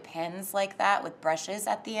liquid pens like that with brushes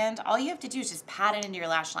at the end, all you have to do is just pat it into your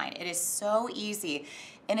lash line. It is so easy.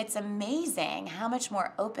 And it's amazing how much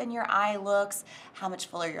more open your eye looks, how much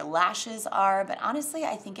fuller your lashes are. But honestly,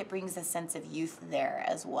 I think it brings a sense of youth there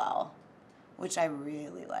as well, which I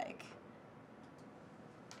really like.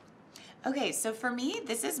 Okay, so for me,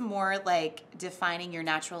 this is more like defining your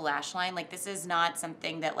natural lash line. Like, this is not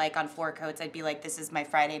something that like on 4 coats I'd be like, this is my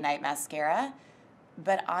Friday night mascara.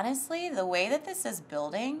 But honestly, the way that this is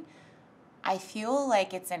building, I feel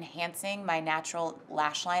like it's enhancing my natural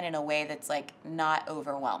lash line in a way that's like not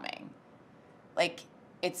overwhelming. Like,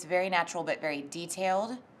 it's very natural but very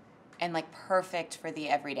detailed and like perfect for the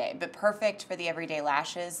everyday. But perfect for the everyday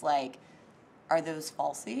lashes, like, are those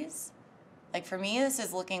falsies? Like, for me, this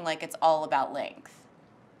is looking like it's all about length,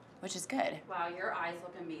 which is good. Wow, your eyes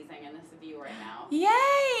look amazing in this view right now. Yay!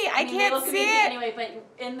 I mean, they can't look see amazing it. anyway,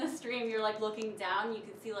 but in the stream, you're like looking down, you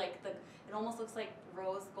can see like it almost looks like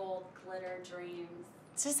rose gold glitter dreams.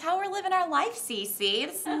 It's just how we're living our life, Cece.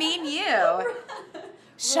 This is me and you.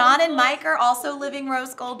 Sean and Mike are also living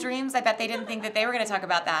rose gold dreams. I bet they didn't think that they were going to talk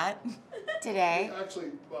about that today. Actually,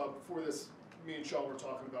 before this, me and Sean were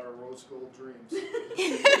talking about our rose gold dreams.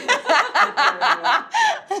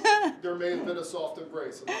 There may have been a soft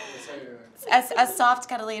embrace. I'm not going to say anything. A soft,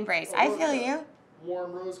 cuddly embrace. I feel you.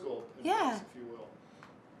 Warm rose gold embrace, Yeah. if you will.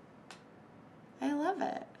 I love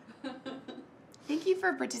it. Thank you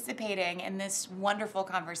for participating in this wonderful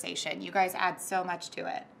conversation. You guys add so much to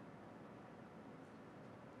it.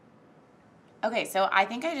 Okay, so I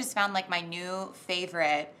think I just found like my new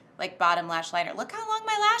favorite like bottom lash liner. Look how long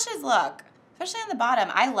my lashes look, especially on the bottom.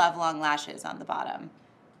 I love long lashes on the bottom.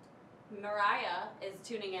 Mariah is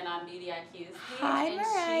tuning in on Beauty IQ's page, Hi, and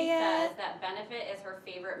Mariah. she says that Benefit is her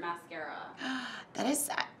favorite mascara. That is,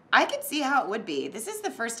 I could see how it would be. This is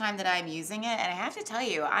the first time that I'm using it, and I have to tell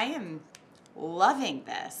you, I am loving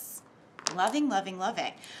this. Loving, loving,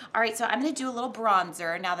 loving. All right, so I'm going to do a little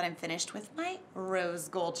bronzer now that I'm finished with my rose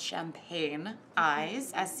gold champagne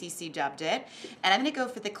eyes, as Cece dubbed it. And I'm going to go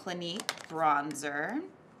for the Clinique bronzer,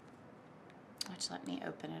 which, let me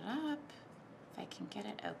open it up, if I can get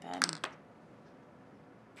it open.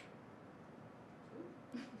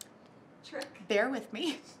 Trick. Bear with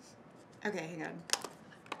me. Okay, hang on.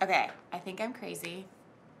 Okay, I think I'm crazy.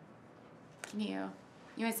 You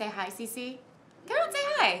want to say hi, Cece? Come on, say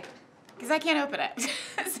hi. Because I can't open it.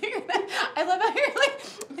 I love how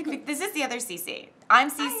you're like, this is the other CC.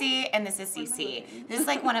 I'm CC and this is CC. This is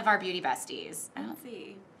like one of our beauty besties. I don't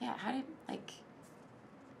see. Yeah, how did, like.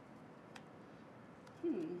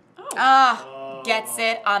 Gets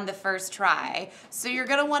it on the first try. So you're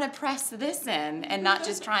gonna wanna press this in and not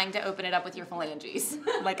just trying to open it up with your phalanges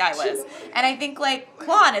like I was. And I think like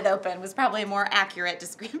clawing it open was probably a more accurate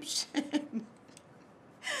description.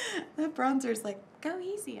 The bronzer's like, go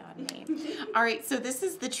easy on me. All right, so this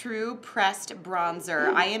is the True Pressed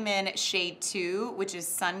Bronzer. I am in shade 2, which is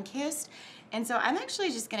Sun-Kissed. And so I'm actually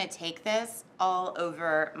just gonna take this all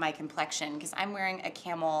over my complexion because I'm wearing a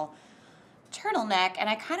camel turtleneck and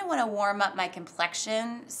I kind of want to warm up my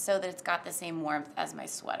complexion so that it's got the same warmth as my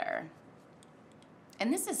sweater.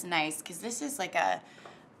 And this is nice because this is like a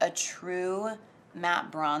true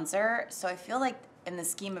matte bronzer. So I feel like in the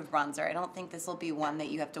scheme of bronzer, I don't think this will be one that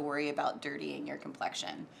you have to worry about dirtying your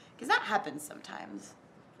complexion because that happens sometimes.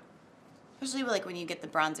 Especially like when you get the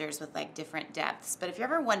bronzers with like different depths. But if you're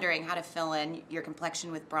ever wondering how to fill in your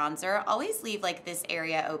complexion with bronzer, always leave like this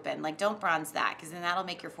area open. Like don't bronze that because then that'll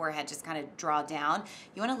make your forehead just kind of draw down.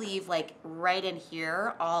 You want to leave like right in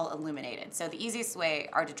here all illuminated. So the easiest way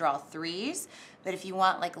are to draw 3s. But if you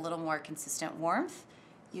want like a little more consistent warmth,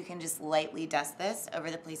 you can just lightly dust this over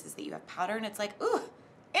the places that you have powder and it's like, ooh,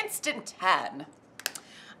 instant tan.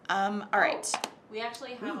 All right. We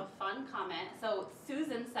actually have a fun comment. So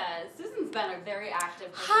Susan says, Susan's been a very active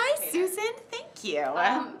Hi, participator. Susan. Thank you.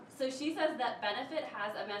 So she says that Benefit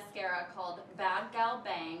has a mascara called Bad Gal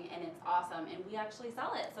Bang, and it's awesome. And we actually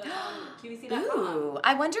sell it. So it's on QVC.com. Ooh,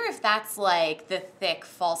 I wonder if that's like the thick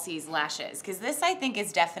falsies lashes. Because this, I think,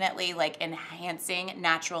 is definitely like enhancing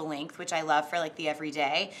natural length, which I love for like the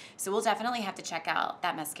everyday. So we'll definitely have to check out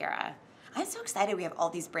that mascara. I'm so excited we have all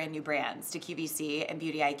these brand new brands to QVC and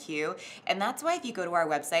Beauty IQ. And that's why if you go to our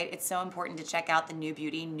website, it's so important to check out the New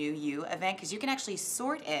Beauty, New You event because you can actually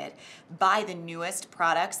sort it by the newest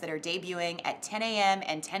products that are debuting at 10 a.m.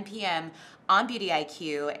 and 10 p.m. on Beauty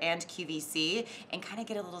IQ and QVC and kind of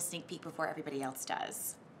get a little sneak peek before everybody else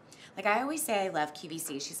does. Like I always say I love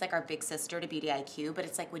QVC. She's like our big sister to Beauty IQ, but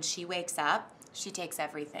it's like when she wakes up, she takes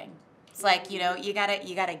everything. It's like, you know, you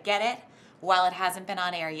gotta get it while it hasn't been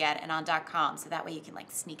on air yet and on .com, so that way you can like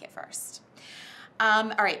sneak it first. All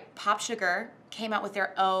right, Pop Sugar came out with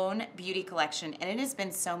their own beauty collection and it has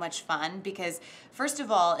been so much fun because first of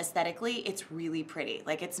all, aesthetically, it's really pretty.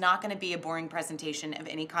 Like it's not gonna be a boring presentation of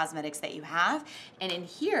any cosmetics that you have. And in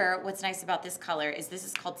here, what's nice about this color is this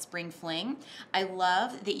is called Spring Fling. I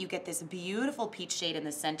love that you get this beautiful peach shade in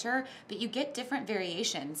the center, but you get different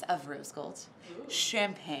variations of rose gold,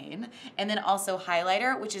 champagne, and then also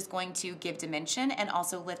highlighter, which is going to give dimension and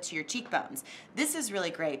also lift to your cheekbones. This is really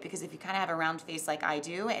great because if you kind of have a round face like I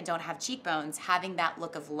do and don't have cheekbones, having that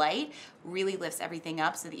look of light really lifts everything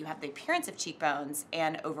up so that you have the appearance of cheekbones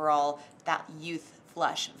and overall that youth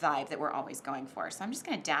flush vibe that we're always going for. So I'm just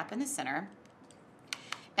gonna dap in the center.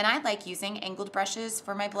 And I like using angled brushes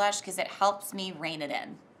for my blush because it helps me rein it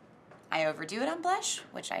in. I overdo it on blush,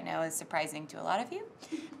 which I know is surprising to a lot of you,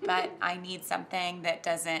 but I need something that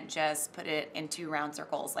doesn't just put it into round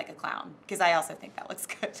circles like a clown, because I also think that looks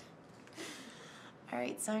good. All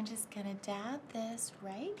right, so I'm just gonna dab this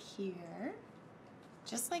right here,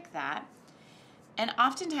 just like that. And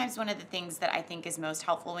oftentimes one of the things that I think is most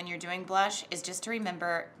helpful when you're doing blush is just to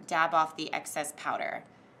remember, dab off the excess powder.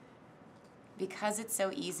 Because it's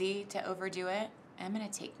so easy to overdo it, I'm gonna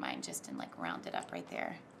take mine just and like round it up right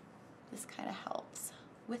there. This kind of helps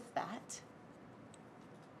with that.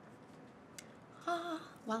 Ah,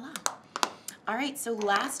 voila. All right, so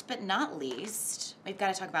last but not least, we've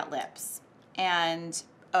got to talk about lips. And,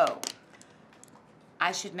 oh,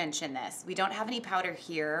 I should mention this. We don't have any powder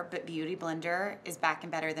here, but Beauty Blender is back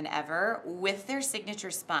and better than ever with their signature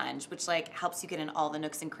sponge, which like helps you get in all the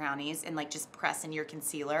nooks and crannies and like just press in your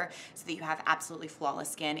concealer so that you have absolutely flawless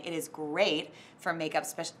skin. It is great for makeup,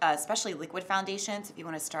 especially liquid foundations. If you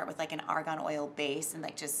want to start with like an argan oil base and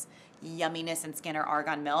like just yumminess in skin or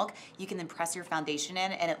argan milk, you can then press your foundation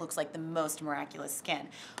in and it looks like the most miraculous skin.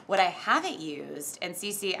 What I haven't used, and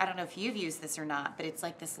Cece, I don't know if you've used this or not, but it's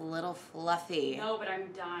like this little fluffy. No, but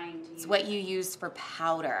I'm dying to use it. It's what you use for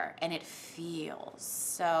powder and it feels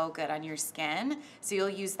so good on your skin. So you'll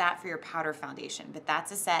use that for your powder foundation, but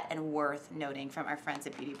that's a set and worth noting from our friends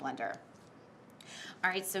at Beauty Blender. All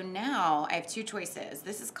right, so now I have two choices.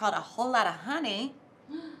 This is called a Whole Lot of Honey.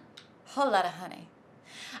 Whole Lot of Honey.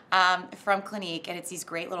 From Clinique, and it's these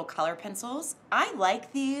great little color pencils. I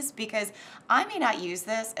like these because I may not use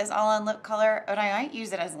this as all-on lip color, but I might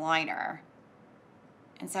use it as liner.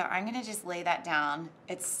 And so I'm gonna just lay that down.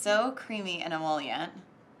 It's so creamy and emollient.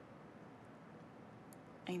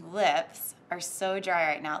 My lips are so dry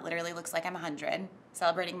right now. It literally looks like I'm 100,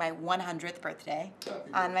 celebrating my 100th birthday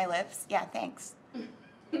on my lips. Yeah, thanks.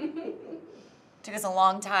 Took us a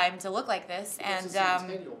long time to look like this, and It's a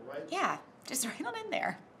centennial, right? yeah, just right on in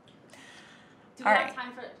there. Do we All have right.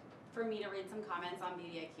 time for me to read some comments on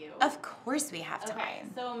Beauty IQ? Of course we have time. Okay,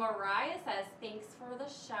 so Mariah says, thanks for the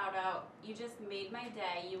shout out. You just made my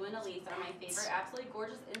day. You and Elise are my favorite. Absolutely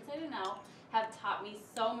gorgeous inside and out. Have taught me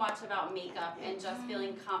so much about makeup and just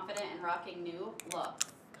feeling confident and rocking new looks.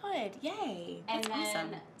 Good, yay. And That's then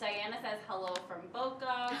awesome. Diana says, hello from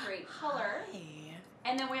Boca. Great color. Hi.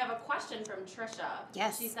 And then we have a question from Trisha.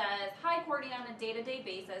 Yes. She says, hi Courtney, on a day-to-day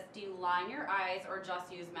basis, do you line your eyes or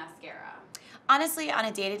just use mascara? Honestly, on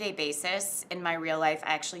a day-to-day basis, in my real life,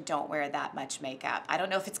 I actually don't wear that much makeup. I don't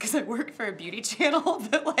know if it's because I work for a beauty channel,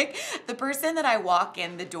 but like the person that I walk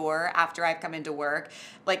in the door after I've come into work,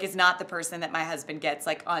 like is not the person that my husband gets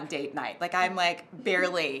like on date night. Like I'm like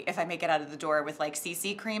barely, if I make it out of the door with like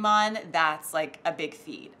CC cream on, that's like a big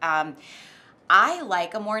feat. I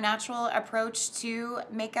like a more natural approach to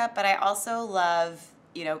makeup, but I also love,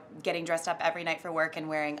 you know, getting dressed up every night for work and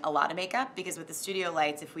wearing a lot of makeup, because with the studio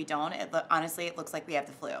lights, if we don't, honestly, it looks like we have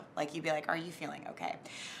the flu. Like you'd be like, are you feeling okay?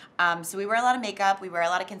 So we wear a lot of makeup, we wear a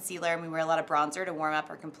lot of concealer, and we wear a lot of bronzer to warm up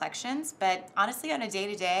our complexions. But honestly, on a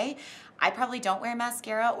day-to-day, I probably don't wear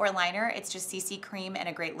mascara or liner. It's just CC cream and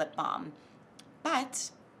a great lip balm.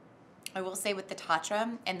 But I will say with the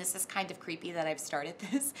TATCHA, and this is kind of creepy that I've started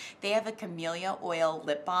this, they have a camellia oil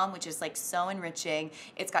lip balm, which is like so enriching.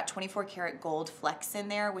 It's got 24 karat gold flecks in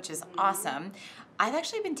there, which is awesome. I've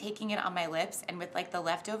actually been taking it on my lips, and with like the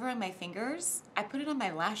leftover on my fingers, I put it on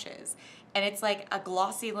my lashes. And it's like a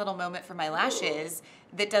glossy little moment for my lashes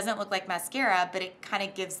that doesn't look like mascara, but it kind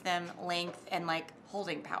of gives them length and like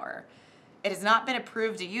holding power. It has not been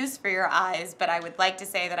approved to use for your eyes, but I would like to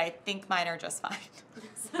say that I think mine are just fine.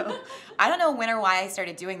 So I don't know when or why I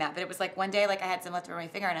started doing that, but it was like one day, like I had some left over my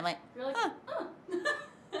finger, and I'm like, You're like, huh.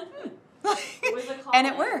 It was a And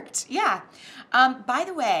it calling. worked, yeah. By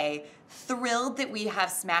the way, thrilled that we have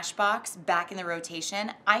Smashbox back in the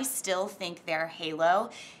rotation. I still think their Halo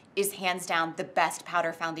is hands down the best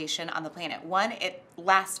powder foundation on the planet. One, it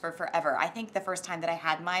lasts for forever. I think the first time that I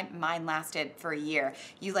had mine lasted for a year.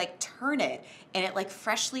 You like turn it and it like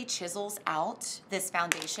freshly chisels out this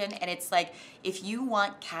foundation, and it's like, if you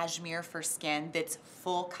want cashmere for skin that's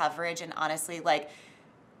full coverage, and honestly like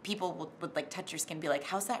people would like touch your skin and be like,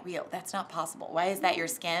 how's that real? That's not possible. Why is that your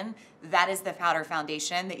skin? That is the powder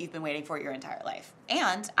foundation that you've been waiting for your entire life.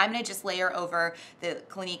 And I'm gonna just layer over the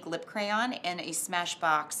Clinique lip crayon in a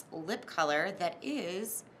Smashbox lip color that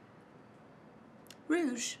is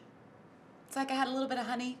rouge. It's like I had a little bit of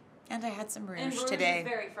honey and I had some And rouge rouge today. is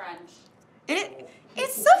very French.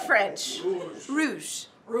 It's so French. Rouge.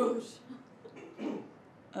 Rouge.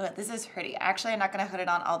 Oh, this is pretty. Actually, I'm not gonna put it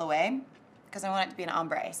on all the way because I want it to be an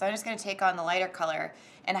ombre. So I'm just gonna take on the lighter color.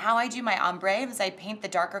 And how I do my ombre is I paint the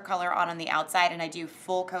darker color on the outside, and I do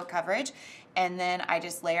full coat coverage. And then I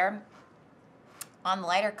just layer on the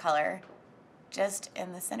lighter color just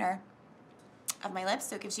in the center of my lips,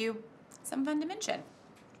 so it gives you some fun dimension.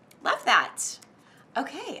 Love that.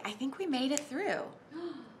 Okay, I think we made it through.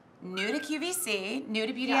 New to QVC, new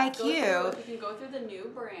to Beauty IQ. We can go through the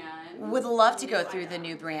new brand. Would love to go through the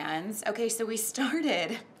new brands. Okay, so we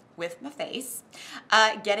started with my face,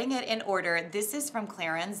 getting it in order. This is from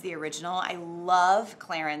Clarins, the original. I love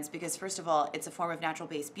Clarins because, first of all, it's a form of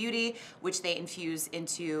natural-based beauty, which they infuse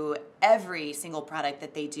into every single product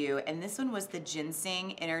that they do. And this one was the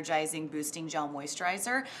Ginseng Energizing Boosting Gel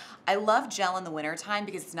Moisturizer. I love gel in the wintertime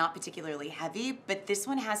because it's not particularly heavy, but this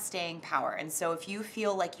one has staying power. And so if you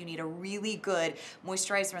feel like you need a really good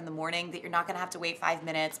moisturizer in the morning that you're not gonna have to wait 5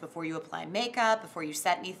 minutes before you apply makeup, before you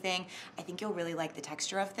set anything, I think you'll really like the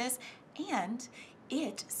texture of this. And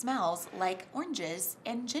it smells like oranges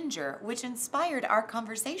and ginger, which inspired our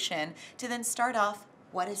conversation to then start off,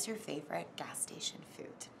 what is your favorite gas station food?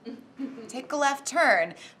 Take a left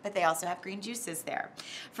turn, but they also have green juices there.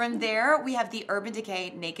 From there, we have the Urban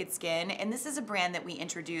Decay Naked Skin, and this is a brand that we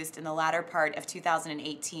introduced in the latter part of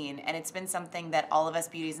 2018, and it's been something that all of us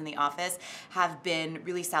beauties in the office have been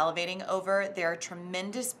really salivating over. They're a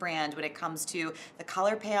tremendous brand when it comes to the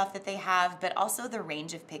color payoff that they have, but also the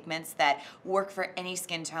range of pigments that work for any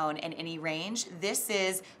skin tone and any range. This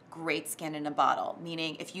is great skin in a bottle,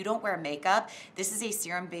 meaning if you don't wear makeup, this is a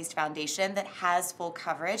serum-based foundation that has full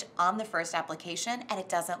coverage on the first application and it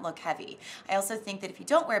doesn't look heavy. I also think that if you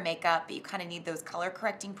don't wear makeup, but you kind of need those color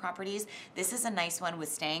correcting properties, this is a nice one with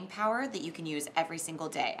staying power that you can use every single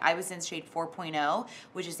day. I was in shade 4.0,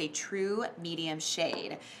 which is a true medium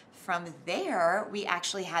shade. From there, we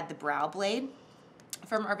actually had the Brow Blade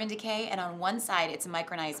from Urban Decay, and on one side it's a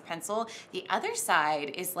micronized pencil. The other side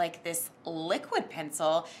is like this liquid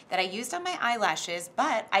pencil that I used on my eyelashes,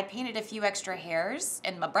 but I painted a few extra hairs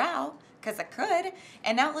in my brow because I could,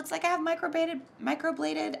 and now it looks like I have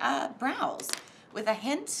microbladed brows with a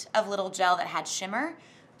hint of little gel that had shimmer,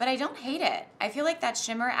 but I don't hate it. I feel like that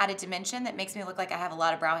shimmer added dimension that makes me look like I have a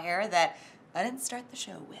lot of brow hair that I didn't start the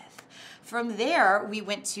show with. From there, we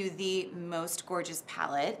went to the Most Gorgeous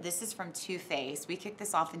palette. This is from Too Faced. We kicked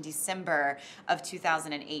this off in December of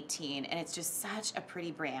 2018, and it's just such a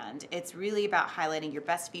pretty brand. It's really about highlighting your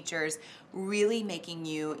best features, really making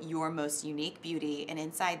you your most unique beauty. And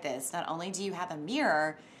inside this, not only do you have a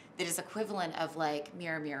mirror that is equivalent of like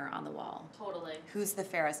mirror, mirror on the wall. Totally. Who's the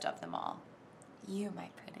fairest of them all? You, my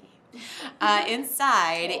pretty.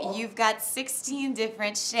 Inside, you've got 16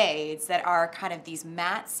 different shades that are kind of these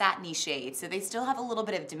matte satiny shades. So they still have a little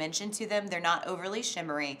bit of dimension to them. They're not overly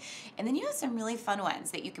shimmery. And then you have some really fun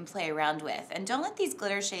ones that you can play around with. And don't let these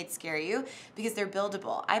glitter shades scare you because they're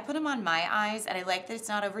buildable. I put them on my eyes and I like that it's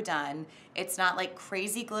not overdone. It's not like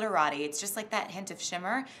crazy glitterati. It's just like that hint of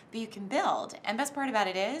shimmer, but you can build. And best part about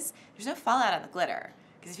it is there's no fallout on the glitter.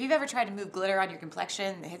 Because if you've ever tried to move glitter on your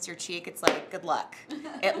complexion and it hits your cheek, it's like, good luck.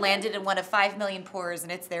 It landed in one of 5 million pores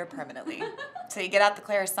and it's there permanently. So you get out the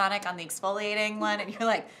Clarisonic on the exfoliating one and you're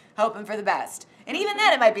like, hoping for the best. And even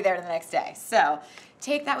then it might be there the next day. So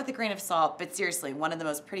take that with a grain of salt, but seriously, one of the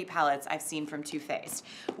most pretty palettes I've seen from Too Faced.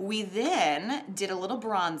 We then did a little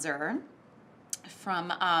bronzer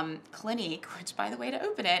from Clinique, which by the way, to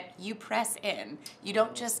open it, you press in. You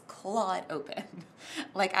don't just claw it open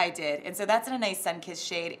like I did. And so that's in a nice sun-kissed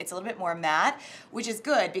shade. It's a little bit more matte, which is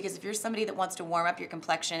good because if you're somebody that wants to warm up your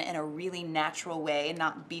complexion in a really natural way and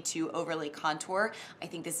not be too overly contour, I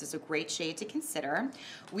think this is a great shade to consider.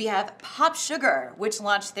 We have Pop Sugar, which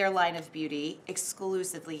launched their line of beauty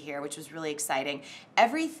exclusively here, which was really exciting.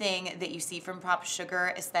 Everything that you see from Pop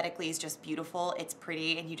Sugar aesthetically is just beautiful. It's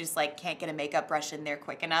pretty, and you just like can't get a makeup brush in there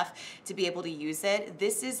quick enough to be able to use it.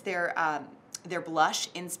 This is their blush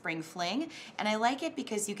in Spring Fling, and I like it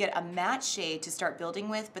because you get a matte shade to start building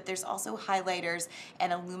with, but there's also highlighters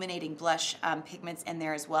and illuminating blush pigments in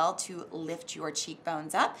there as well to lift your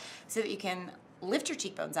cheekbones up so that you can lift your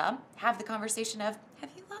cheekbones up, have the conversation of, have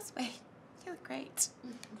you lost weight? You look great.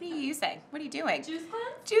 What are you using? What are you doing? Juice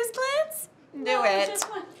cleanse? Juice cleanse? No, Do it. just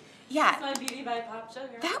one. Yeah. It's my Beauty by Pop Sugar.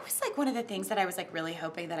 That was like one of the things that I was like really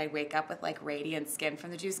hoping that I'd wake up with like radiant skin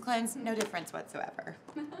from the Juice Cleanse. No difference whatsoever.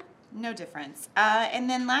 No difference. And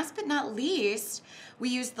then last but not least, we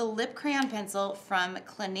used the lip crayon pencil from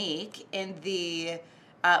Clinique in the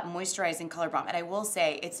moisturizing color balm. And I will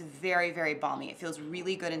say it's very, very balmy. It feels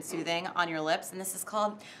really good and soothing on your lips. And this is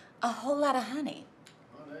called A Whole Lot of Honey.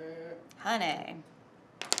 Honey.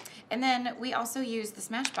 And then we also used the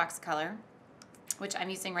Smashbox color, which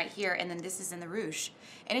I'm using right here, and then this is in the Rouge.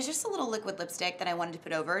 And it's just a little liquid lipstick that I wanted to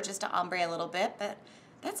put over just to ombre a little bit, but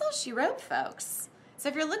that's all she wrote, folks. So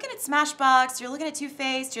if you're looking at Smashbox, you're looking at Too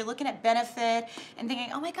Faced, you're looking at Benefit, and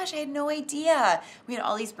thinking, oh my gosh, I had no idea we had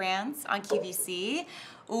all these brands on QVC.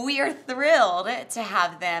 We are thrilled to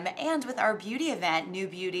have them, and with our beauty event, New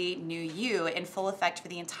Beauty, New You, in full effect for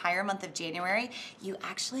the entire month of January, you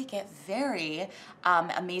actually get very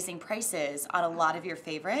amazing prices on a lot of your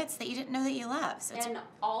favorites that you didn't know that you love. So and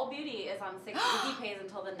all beauty is on 6 easy pays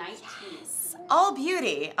until the 19th. Yes. All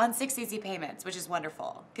beauty on 6 easy payments, which is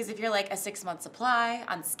wonderful. Because if you're like a 6-month supply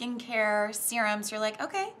on skincare, serums, you're like,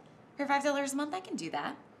 okay, for $5 a month, I can do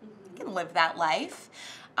that. I can live that life.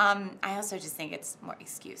 I also just think it's more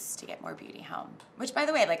excuse to get more beauty home. Which, by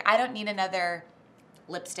the way, like I don't need another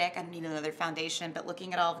lipstick, I don't need another foundation, but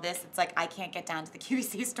looking at all of this, it's like I can't get down to the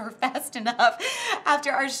QVC store fast enough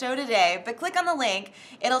after our show today. But click on the link.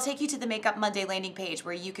 It'll take you to the Makeup Monday landing page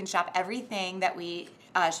where you can shop everything that we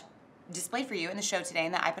displayed for you in the show today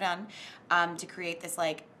and that I put on to create this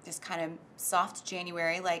like this kind of soft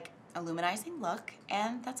January like illuminizing look,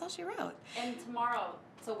 and that's all she wrote. And tomorrow,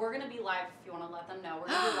 so we're going to be live if you want to let them know. We're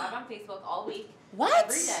going to be live on Facebook all week. What?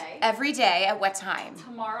 Every day. Every day at what time?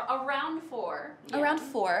 Tomorrow, around 4. Around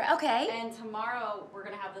 4, okay. And tomorrow, we're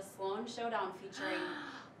going to have the Sloan Showdown featuring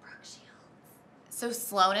Brooke Shields. So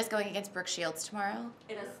Sloan is going against Brooke Shields tomorrow?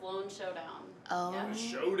 In a Sloan Showdown. Oh. Yeah.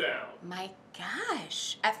 Showdown. My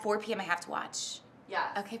gosh. At 4 p.m. I have to watch.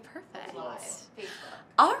 Yes. Okay, perfect. Live. Facebook.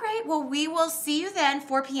 All right, well, we will see you then,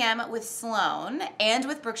 4 p.m. with Sloan and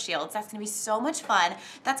with Brooke Shields. That's going to be so much fun.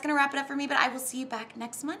 That's going to wrap it up for me, but I will see you back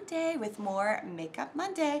next Monday with more Makeup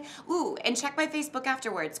Monday. Ooh, and check my Facebook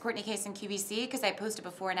afterwards, Courtney Cason QVC, because I posted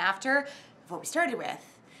before and after of what we started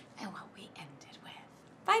with and what we ended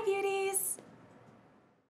with. Bye, beauties.